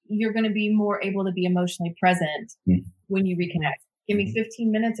 you're going to be more able to be emotionally present when you reconnect. Give me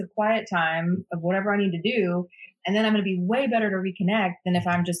 15 minutes of quiet time of whatever I need to do. And then I'm going to be way better to reconnect than if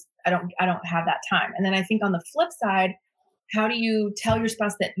I'm just, I don't have that time. And then I think on the flip side, how do you tell your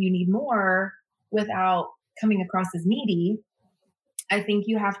spouse that you need more without coming across as needy? I think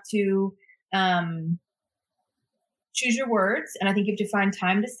you have to choose your words. And I think you have to find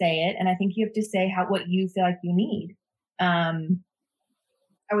time to say it. And I think you have to say what you feel like you need.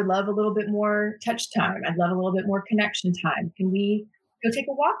 I would love a little bit more touch time. I'd love a little bit more connection time. Can we go take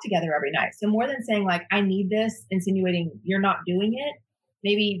a walk together every night? So more than saying like, I need this, insinuating you're not doing it,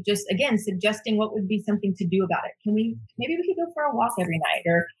 maybe just, again, suggesting what would be something to do about it. Maybe we could go for a walk every night,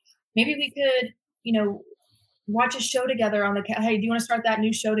 or maybe we could, watch a show together on the, hey, do you want to start that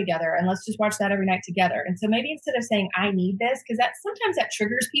new show together? And let's just watch that every night together. And so maybe instead of saying, I need this, because sometimes that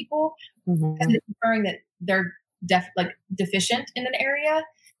triggers people, and inferring that they're deficient in an area,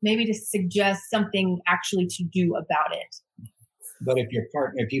 maybe to suggest something actually to do about it. But if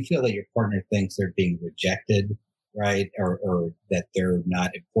you feel that your partner thinks they're being rejected, right, or that they're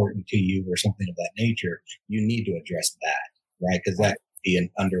not important to you or something of that nature, you need to address that, right? Because that could be an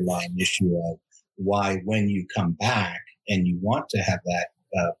underlying issue of why, when you come back and you want to have that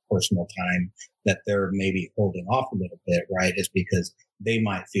personal time, that they're maybe holding off a little bit, right? Is because they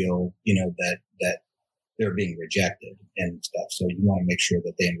might feel, that they're being rejected and stuff. So you want to make sure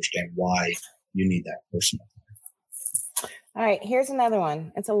that they understand why you need that personal time. All right, here's another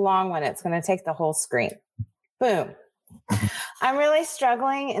one. It's a long one. It's going to take the whole screen. Boom. I'm really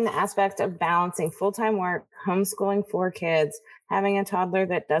struggling in the aspect of balancing full-time work, homeschooling 4 kids, having a toddler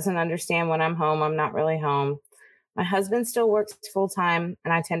that doesn't understand when I'm home, I'm not really home. My husband still works full-time,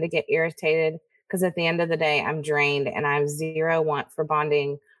 and I tend to get irritated because at the end of the day, I'm drained and I have zero want for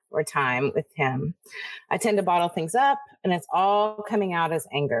bonding or time with him. I tend to bottle things up, and it's all coming out as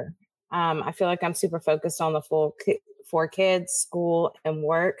anger. I feel like I'm super focused on the 4 kids, school, and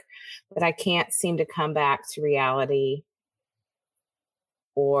work, but I can't seem to come back to reality.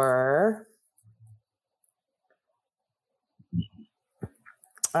 Or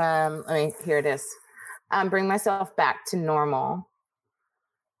here it is. Bring myself back to normal.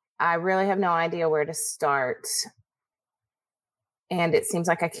 I really have no idea where to start. And it seems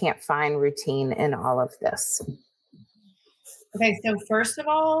like I can't find routine in all of this. Okay, so first of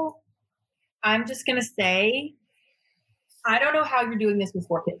all, I'm just going to say, I don't know how you're doing this with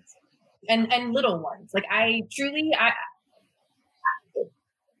 4 kids and little ones. Like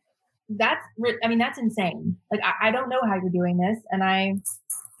that's insane. Like, I don't know how you're doing this. And I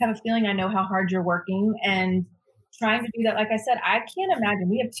have a feeling I know how hard you're working and trying to do that. Like I said, I can't imagine.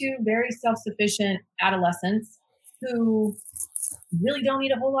 We have 2 very self-sufficient adolescents who really don't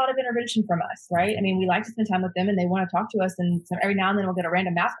need a whole lot of intervention from us, right? I mean, we like to spend time with them and they want to talk to us. And so every now and then we'll get a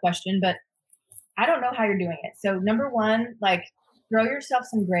random math question, but I don't know how you're doing it. So number one, throw yourself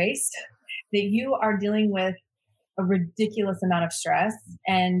some grace that you are dealing with a ridiculous amount of stress.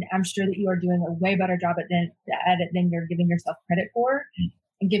 And I'm sure that you are doing a way better job at it than you're giving yourself credit for.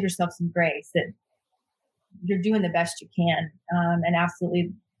 And give yourself some grace that you're doing the best you can. And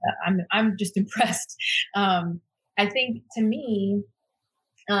absolutely, I'm just impressed. I think to me,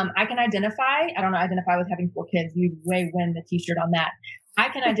 I can identify with having 4 kids. You way win the t-shirt on that. I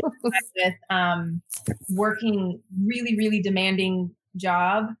can identify with working really, really demanding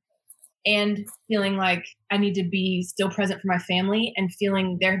job and feeling like I need to be still present for my family, and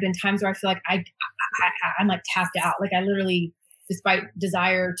feeling there have been times where I feel like I'm like tapped out. Like I literally, despite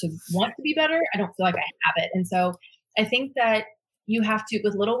desire to want to be better, I don't feel like I have it. And so I think that you have to,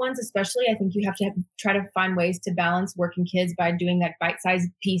 with little ones especially, I think you have to try to find ways to balance working kids by doing like bite-sized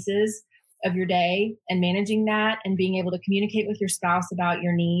pieces of your day and managing that, and being able to communicate with your spouse about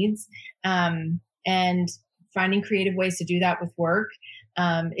your needs, and finding creative ways to do that with work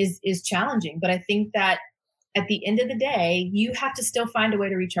is challenging. But I think that at the end of the day, you have to still find a way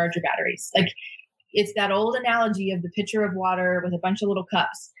to recharge your batteries. Like, it's that old analogy of the pitcher of water with a bunch of little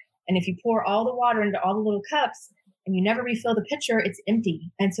cups. And if you pour all the water into all the little cups and you never refill the pitcher, it's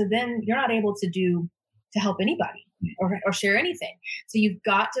empty. And so then you're not able to help anybody or share anything. So you've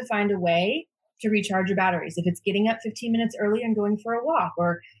got to find a way to recharge your batteries. If it's getting up 15 minutes earlier and going for a walk,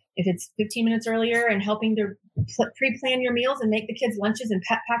 or if it's 15 minutes earlier and helping to pre-plan your meals and make the kids lunches and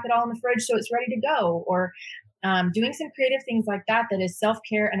pack it all in the fridge so it's ready to go, or doing some creative things like that is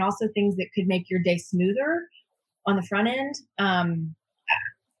self-care, and also things that could make your day smoother on the front end.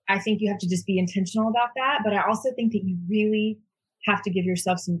 I think you have to just be intentional about that. But I also think that you really have to give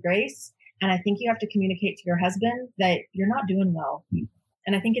yourself some grace. And I think you have to communicate to your husband that you're not doing well. Mm-hmm.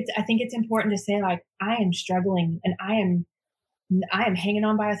 And I think it's important to say, like, I am struggling and I am hanging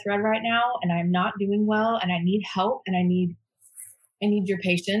on by a thread right now, and I'm not doing well, and I need help, and I need your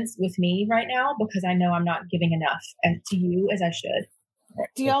patience with me right now, because I know I'm not giving enough to you as I should.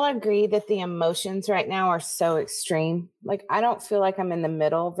 Do y'all agree that the emotions right now are so extreme? Like, I don't feel like I'm in the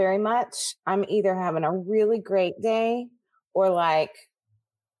middle very much. I'm either having a really great day or like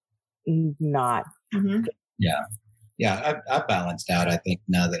not. Mm-hmm. Yeah. I've balanced out. I think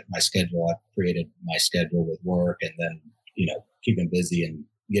now that I've created my schedule with work, and then, keeping busy and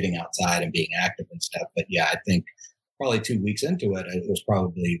getting outside and being active and stuff. But yeah, I think probably 2 weeks into it, it was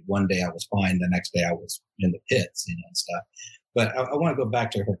probably one day I was fine. The next day I was in the pits, and stuff. But I want to go back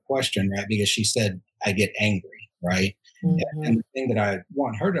to her question, right? Because she said, I get angry, right? Mm-hmm. And the thing that I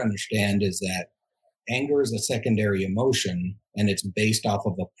want her to understand is that anger is a secondary emotion, and it's based off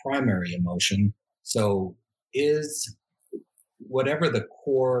of a primary emotion. So is whatever the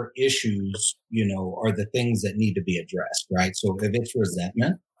core issues, are the things that need to be addressed, right? So if it's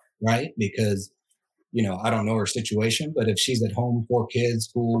resentment, right? Because, I don't know her situation, but if she's at home, 4 kids,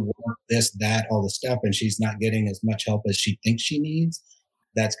 school, work, this, that, all the stuff, and she's not getting as much help as she thinks she needs,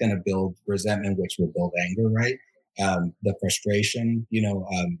 that's going to build resentment, which will build anger, right? The frustration,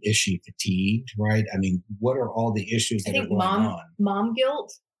 is she fatigued, right? I mean, what are all the issues that are going on? Mom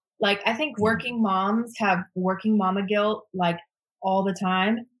guilt. Like, I think working moms have working mama guilt, like, all the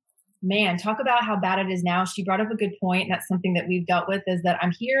time. Man, talk about how bad it is now. She brought up a good point, and that's something that we've dealt with, is that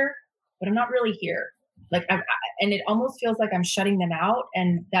I'm here, but I'm not really here. Like, and it almost feels like I'm shutting them out,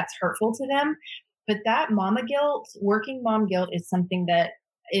 and that's hurtful to them. But that mama guilt, working mom guilt, is something that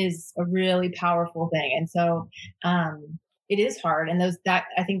is a really powerful thing. And so it is hard. And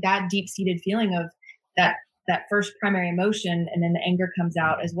I think that deep-seated feeling of that first primary emotion, and then the anger comes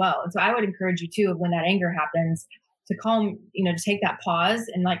out as well. And so I would encourage you too, when that anger happens, to calm, to take that pause.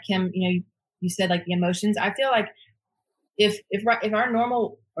 And like Kim, you said, like, the emotions, I feel like if our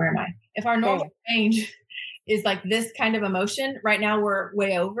normal, if our normal range is like this kind of emotion, right now we're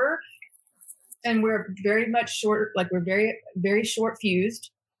way over, and we're very much short, like we're very, very short fused.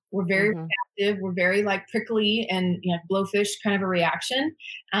 We're very reactive. We're very like prickly and, blowfish kind of a reaction,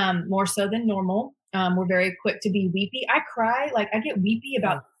 more so than normal. We're very quick to be weepy. I cry, like I get weepy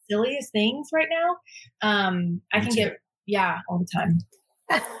about the silliest things right now. I can get, all the time.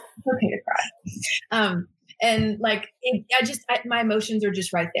 It's okay to cry. And like, my emotions are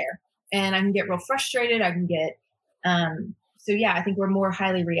just right there, and I can get real frustrated. I can get, I think we're more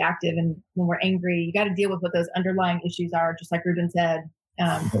highly reactive. And when we're angry, you got to deal with what those underlying issues are, just like Ruben said. But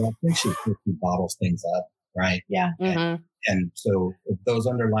I think she bottles things up, right? Yeah. Mm-hmm. And so those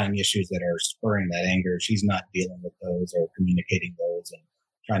underlying issues that are spurring that anger, she's not dealing with those or communicating those and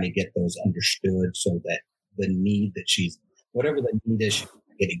trying to get those understood, so that the need that whatever the need is, she's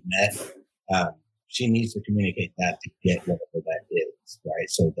getting met. She needs to communicate that to get whatever that is, right?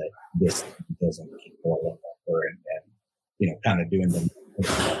 So that this doesn't keep boiling over and kind of doing the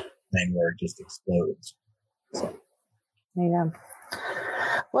thing where it just explodes. So. Yeah.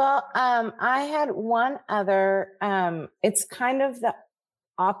 Well, I had one other, it's kind of the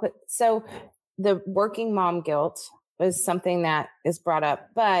opposite. So the working mom guilt is something that is brought up,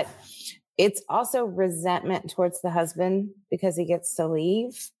 but it's also resentment towards the husband because he gets to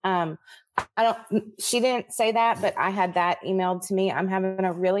leave. She didn't say that, but I had that emailed to me. I'm having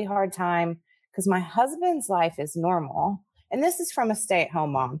a really hard time because my husband's life is normal. And this is from a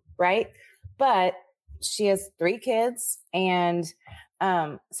stay-at-home mom, right? But she has 3 kids. And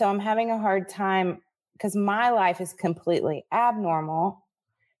so I'm having a hard time because my life is completely abnormal.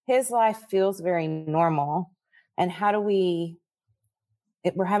 His life feels very normal. And how do we're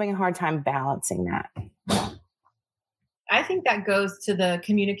having a hard time balancing that. I think that goes to the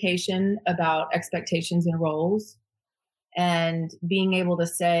communication about expectations and roles, and being able to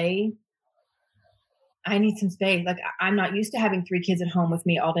say, I need some space. Like, I'm not used to having 3 kids at home with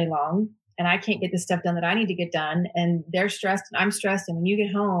me all day long, and I can't get the stuff done that I need to get done. And they're stressed and I'm stressed. And when you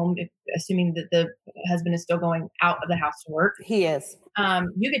get home, assuming that the husband is still going out of the house to work, he is,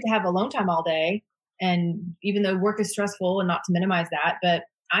 you get to have alone time all day. And even though work is stressful, and not to minimize that, but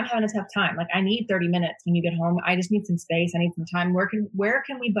I'm having a tough time. Like, I need 30 minutes when you get home. I just need some space. I need some time. Where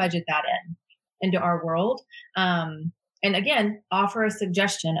can we budget that in? into our world. And again, offer a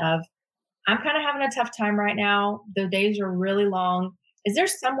suggestion of, I'm kind of having a tough time right now. The days are really long. Is there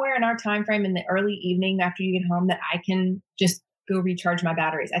somewhere in our time frame in the early evening after you get home that I can just go recharge my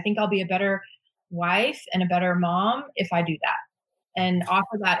batteries? I think I'll be a better wife and a better mom if I do that, and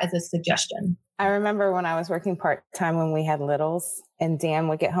offer that as a suggestion. I remember when I was working part-time when we had littles, and Dan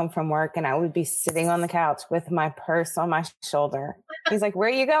would get home from work and I would be sitting on the couch with my purse on my shoulder. He's like, "Where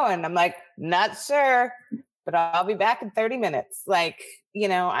are you going?" I'm like, "Not sure, but I'll be back in 30 minutes. Like,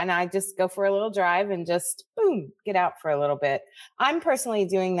 and I just go for a little drive and just boom, get out for a little bit. I'm personally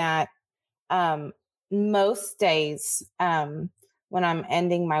doing that most days. When I'm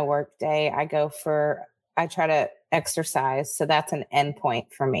ending my work day, I try to exercise. So that's an end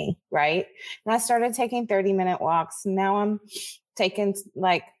point for me. Right. And I started taking 30-minute walks. Now I'm taking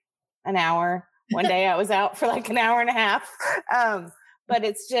like an hour. One day I was out for like an hour and a half. But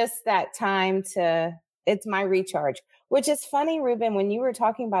it's just that time it's my recharge, which is funny, Ruben, when you were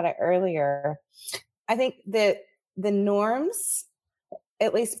talking about it earlier. I think that the norms,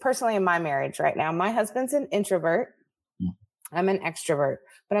 at least personally in my marriage right now, my husband's an introvert. I'm an extrovert,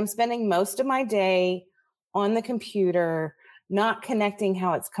 but I'm spending most of my day on the computer, not connecting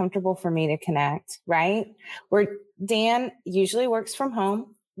how it's comfortable for me to connect, right? Where Dan usually works from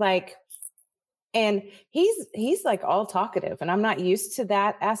home, and he's like all talkative, and I'm not used to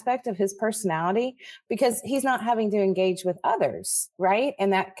that aspect of his personality because he's not having to engage with others, right?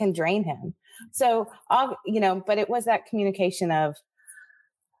 And that can drain him. So but it was that communication of,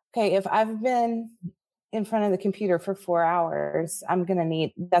 okay, if I've been in front of the computer for 4 hours, I'm going to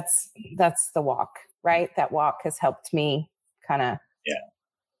need, that's the walk, right? That walk has helped me kind of,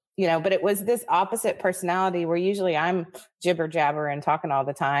 but it was this opposite personality where usually I'm jibber jabber and talking all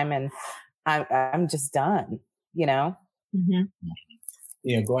the time, and I'm just done, Mm-hmm.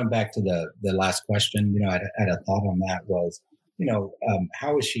 Going back to the last question, I had a thought on that was,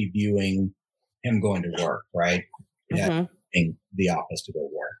 how is she viewing him going to work, right? Yeah, leaving the office to go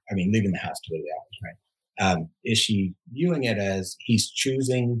to work. I mean, leaving the house to go to the office, right? Is she viewing it as he's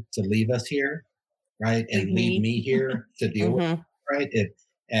choosing to leave us here, right? And leave me here to deal with it, right?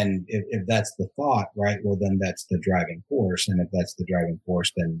 If that's the thought, right, well, then that's the driving force. And if that's the driving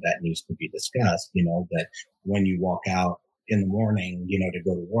force, then that needs to be discussed, that when you walk out in the morning, to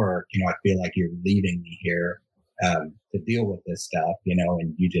go to work, I feel like you're leaving me here to deal with this stuff,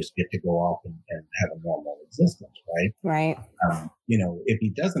 and you just get to go off and have a normal existence, right? Right. If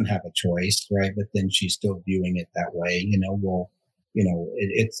he doesn't have a choice, right, but then she's still viewing it that way,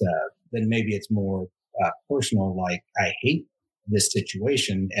 then maybe it's more personal, like, I hate this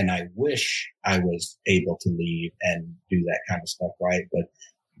situation and I wish I was able to leave and do that kind of stuff, right? But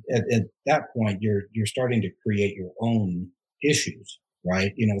at that point, you're starting to create your own issues,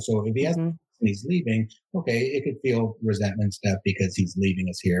 right? So if he has and he's leaving, okay, it could feel resentment stuff because he's leaving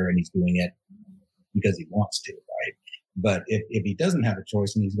us here and he's doing it because he wants to, right? But if he doesn't have a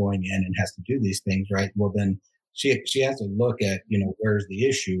choice and he's going in and has to do these things, right? Well, then she has to look at, where's the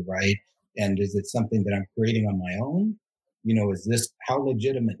issue, right? And is it something that I'm creating on my own? Is this, how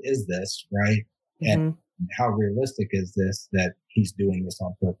legitimate is this, right? And how realistic is this that he's doing this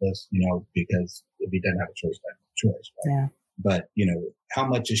on purpose, because if he doesn't have a choice, that's a choice, right? Yeah. But, how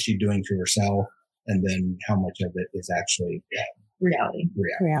much is she doing to herself? And then how much of it is actually reality.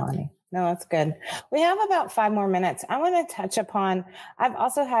 No, that's good. We have about 5 more minutes. I want to touch upon, I've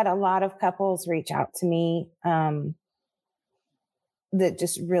also had a lot of couples reach out to me that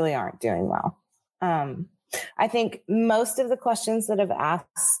just really aren't doing well. I think most of the questions that have asked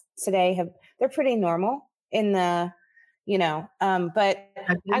today they're pretty normal in the, but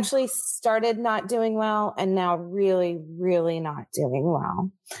actually started not doing well and now really, really not doing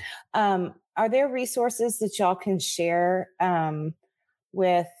well. Are there resources that y'all can share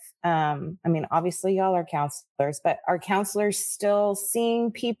with, obviously y'all are counselors, but are counselors still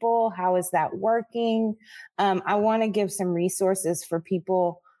seeing people? How is that working? I want to give some resources for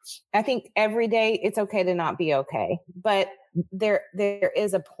people. I think every day it's okay to not be okay, but there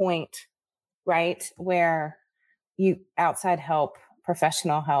is a point, right, where outside help,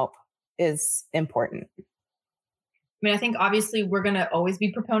 professional help is important. I think obviously we're going to always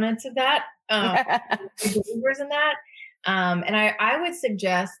be proponents of that, believers in that. And I would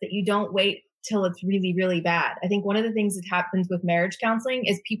suggest that you don't wait till it's really, really bad. I think one of the things that happens with marriage counseling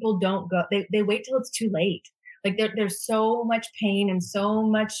is people don't go, they wait till it's too late. Like there's so much pain and so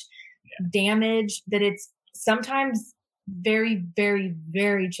much damage that it's sometimes very, very,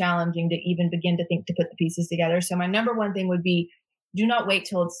 very challenging to even begin to think to put the pieces together. So my number one thing would be do not wait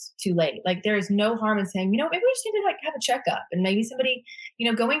till it's too late. Like there is no harm in saying, maybe we just need to like have a checkup, and maybe somebody,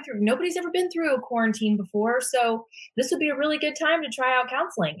 going through, nobody's ever been through a quarantine before. So this would be a really good time to try out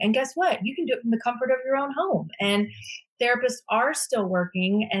counseling. And guess what? You can do it from the comfort of your own home. And therapists are still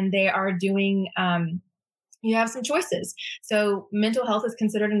working, and they are doing, you have some choices. So mental health is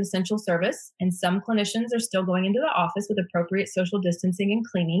considered an essential service, and some clinicians are still going into the office with appropriate social distancing and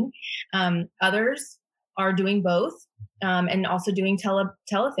cleaning. Others are doing both, and also doing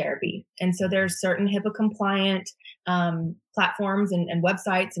teletherapy. And so there's certain HIPAA compliant platforms and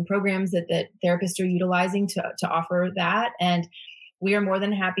websites and programs that therapists are utilizing to offer that. And we are more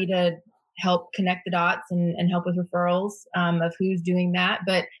than happy to help connect the dots and help with referrals of who's doing that.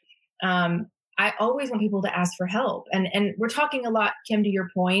 But I always want people to ask for help. And we're talking a lot, Kim, to your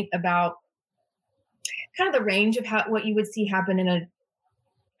point about kind of the range of what you would see happen in an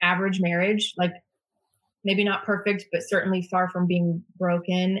average marriage, like maybe not perfect, but certainly far from being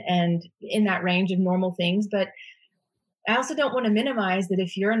broken and in that range of normal things. But I also don't want to minimize that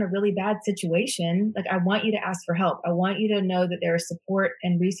if you're in a really bad situation, like I want you to ask for help. I want you to know that there is support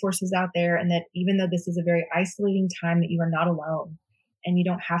and resources out there, and that even though this is a very isolating time, that you are not alone and you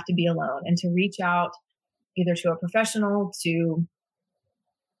don't have to be alone, and to reach out either to a professional, to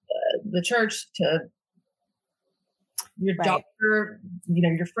the church, to your doctor,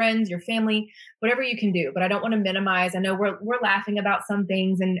 your friends, your family, whatever you can do. But I don't want to minimize. I know we're laughing about some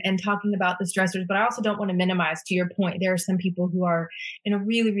things and talking about the stressors, but I also don't want to minimize. To your point, there are some people who are in a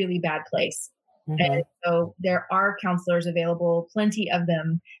really, really bad place. Mm-hmm. And so there are counselors available, plenty of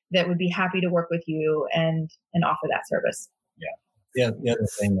them, that would be happy to work with you and offer that service. Yeah. The other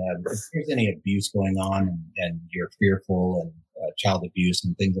thing, if there's any abuse going on and you're fearful and child abuse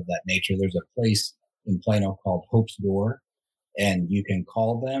and things of that nature, there's a place in Plano called Hope's Door, and you can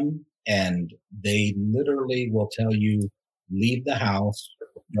call them and they literally will tell you, leave the house,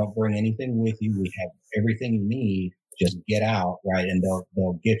 don't bring anything with you. We have everything you need. Just get out, right? And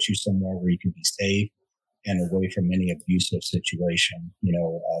they'll get you somewhere where you can be safe and away from any abusive situation.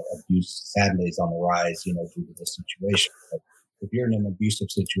 Abuse sadly is on the rise, due to this situation. But if you're in an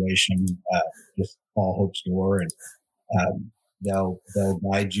abusive situation, just call Hope's Door, and they'll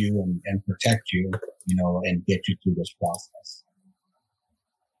guide you and protect you, and get you through this process.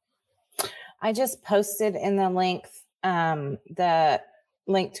 I just posted in the link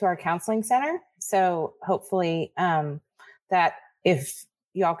to our counseling center. So hopefully that if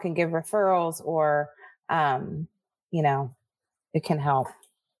y'all can give referrals or, it can help.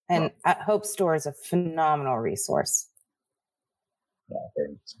 And Hope's Door is a phenomenal resource. Yeah,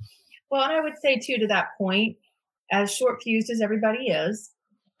 well, and I would say too, to that point, as short fused as everybody is,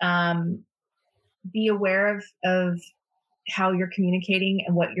 be aware of how you're communicating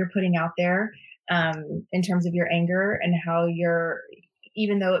and what you're putting out there in terms of your anger, and how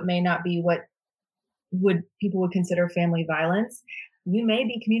even though it may not be what people would consider family violence, you may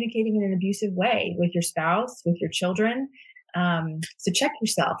be communicating in an abusive way with your spouse, with your children. So check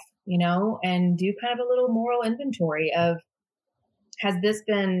yourself, and do kind of a little moral inventory of, has this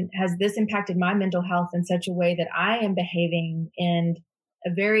impacted my mental health in such a way that I am behaving in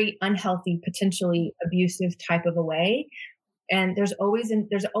a very unhealthy, potentially abusive type of a way? And there's always a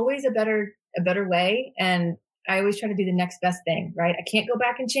better way. And I always try to do the next best thing, right? I can't go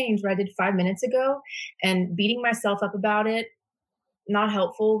back and change what I did 5 minutes ago, and beating myself up about it, not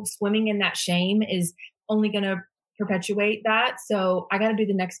helpful. Swimming in that shame is only going to perpetuate that. So I got to do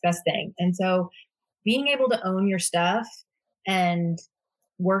the next best thing. And so being able to own your stuff and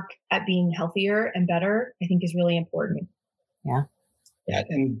work at being healthier and better, I think, is really important. Yeah. Yeah.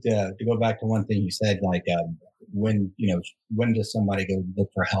 And to go back to one thing you said, like when does somebody go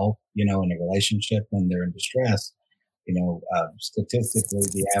look for help, in a relationship when they're in distress? Statistically,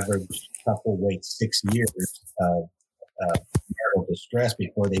 the average couple waits 6 years of marital distress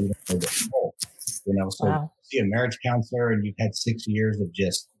before they even go to help. So wow. See a marriage counselor and you've had 6 years of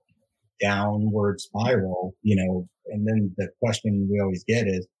just downward spiral, and then the question we always get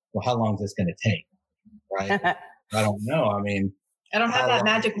is, well, how long is this going to take? Right? I don't know. I mean, I don't have that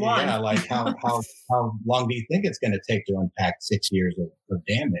magic wand. Yeah, like how long do you think it's going to take to unpack 6 years of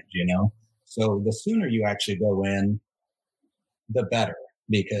damage, So the sooner you actually go in, the better,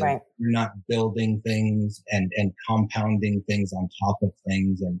 because right. You're not building things and compounding things on top of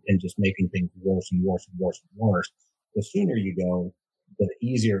things and just making things worse and worse and worse and worse. The sooner you go, the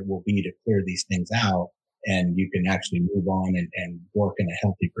easier it will be to clear these things out, and you can actually move on and work in a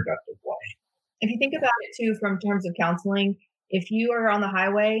healthy, productive way. If you think about it too, from terms of counseling, if you are on the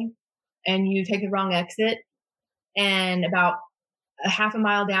highway and you take the wrong exit, and about a half a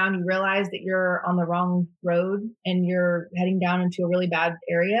mile down, you realize that you're on the wrong road and you're heading down into a really bad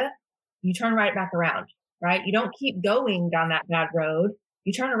area, you turn right back around, right? You don't keep going down that bad road.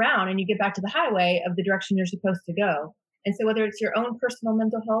 You turn around and you get back to the highway of the direction you're supposed to go. And so whether it's your own personal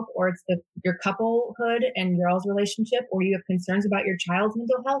mental health or it's your couplehood and your all's relationship, or you have concerns about your child's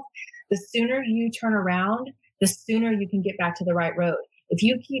mental health, the sooner you turn around, the sooner you can get back to the right road. If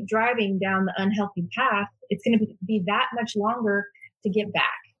you keep driving down the unhealthy path, it's going to be that much longer to get back.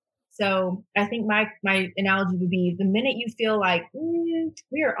 So I think my analogy would be the minute you feel like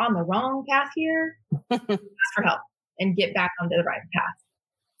we are on the wrong path here, ask for help and get back onto the right path.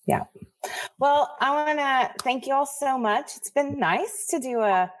 Yeah. Well, I want to thank you all so much. It's been nice to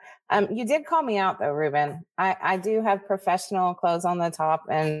do you did call me out though, Ruben. I do have professional clothes on the top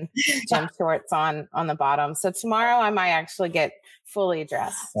and gym shorts on the bottom. So tomorrow I might actually get fully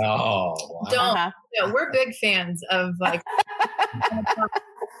dressed. Oh, wow. Don't. No, we're big fans of like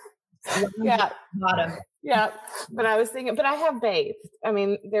bottom. Yeah. But I was thinking, but I have bathed. I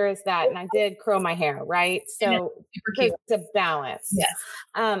mean, there is that. And I did curl my hair, right? So it's a balance. Yes.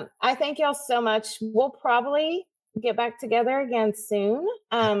 I thank y'all so much. We'll probably get back together again soon.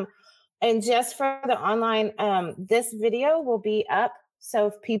 And just for the online, this video will be up. So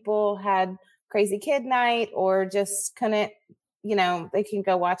if people had crazy kid night or just couldn't, they can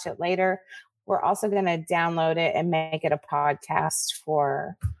go watch it later. We're also going to download it and make it a podcast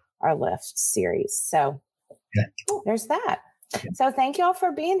for our Lift series. So there's that. So thank you all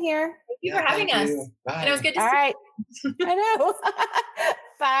for being here. Thank you for having us. Bye. And it was good to see you. All right. I know.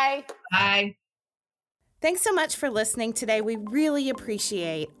 Bye. Bye. Thanks so much for listening today. We really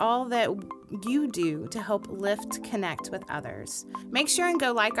appreciate all that you do to help Lift connect with others. Make sure and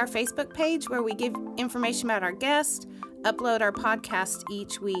go like our Facebook page where we give information about our guests, upload our podcast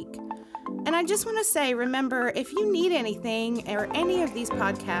each week. And I just want to say, remember, if you need anything or any of these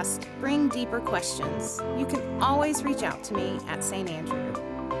podcasts bring deeper questions, you can always reach out to me at St. Andrew.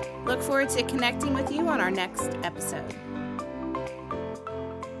 Look forward to connecting with you on our next episode.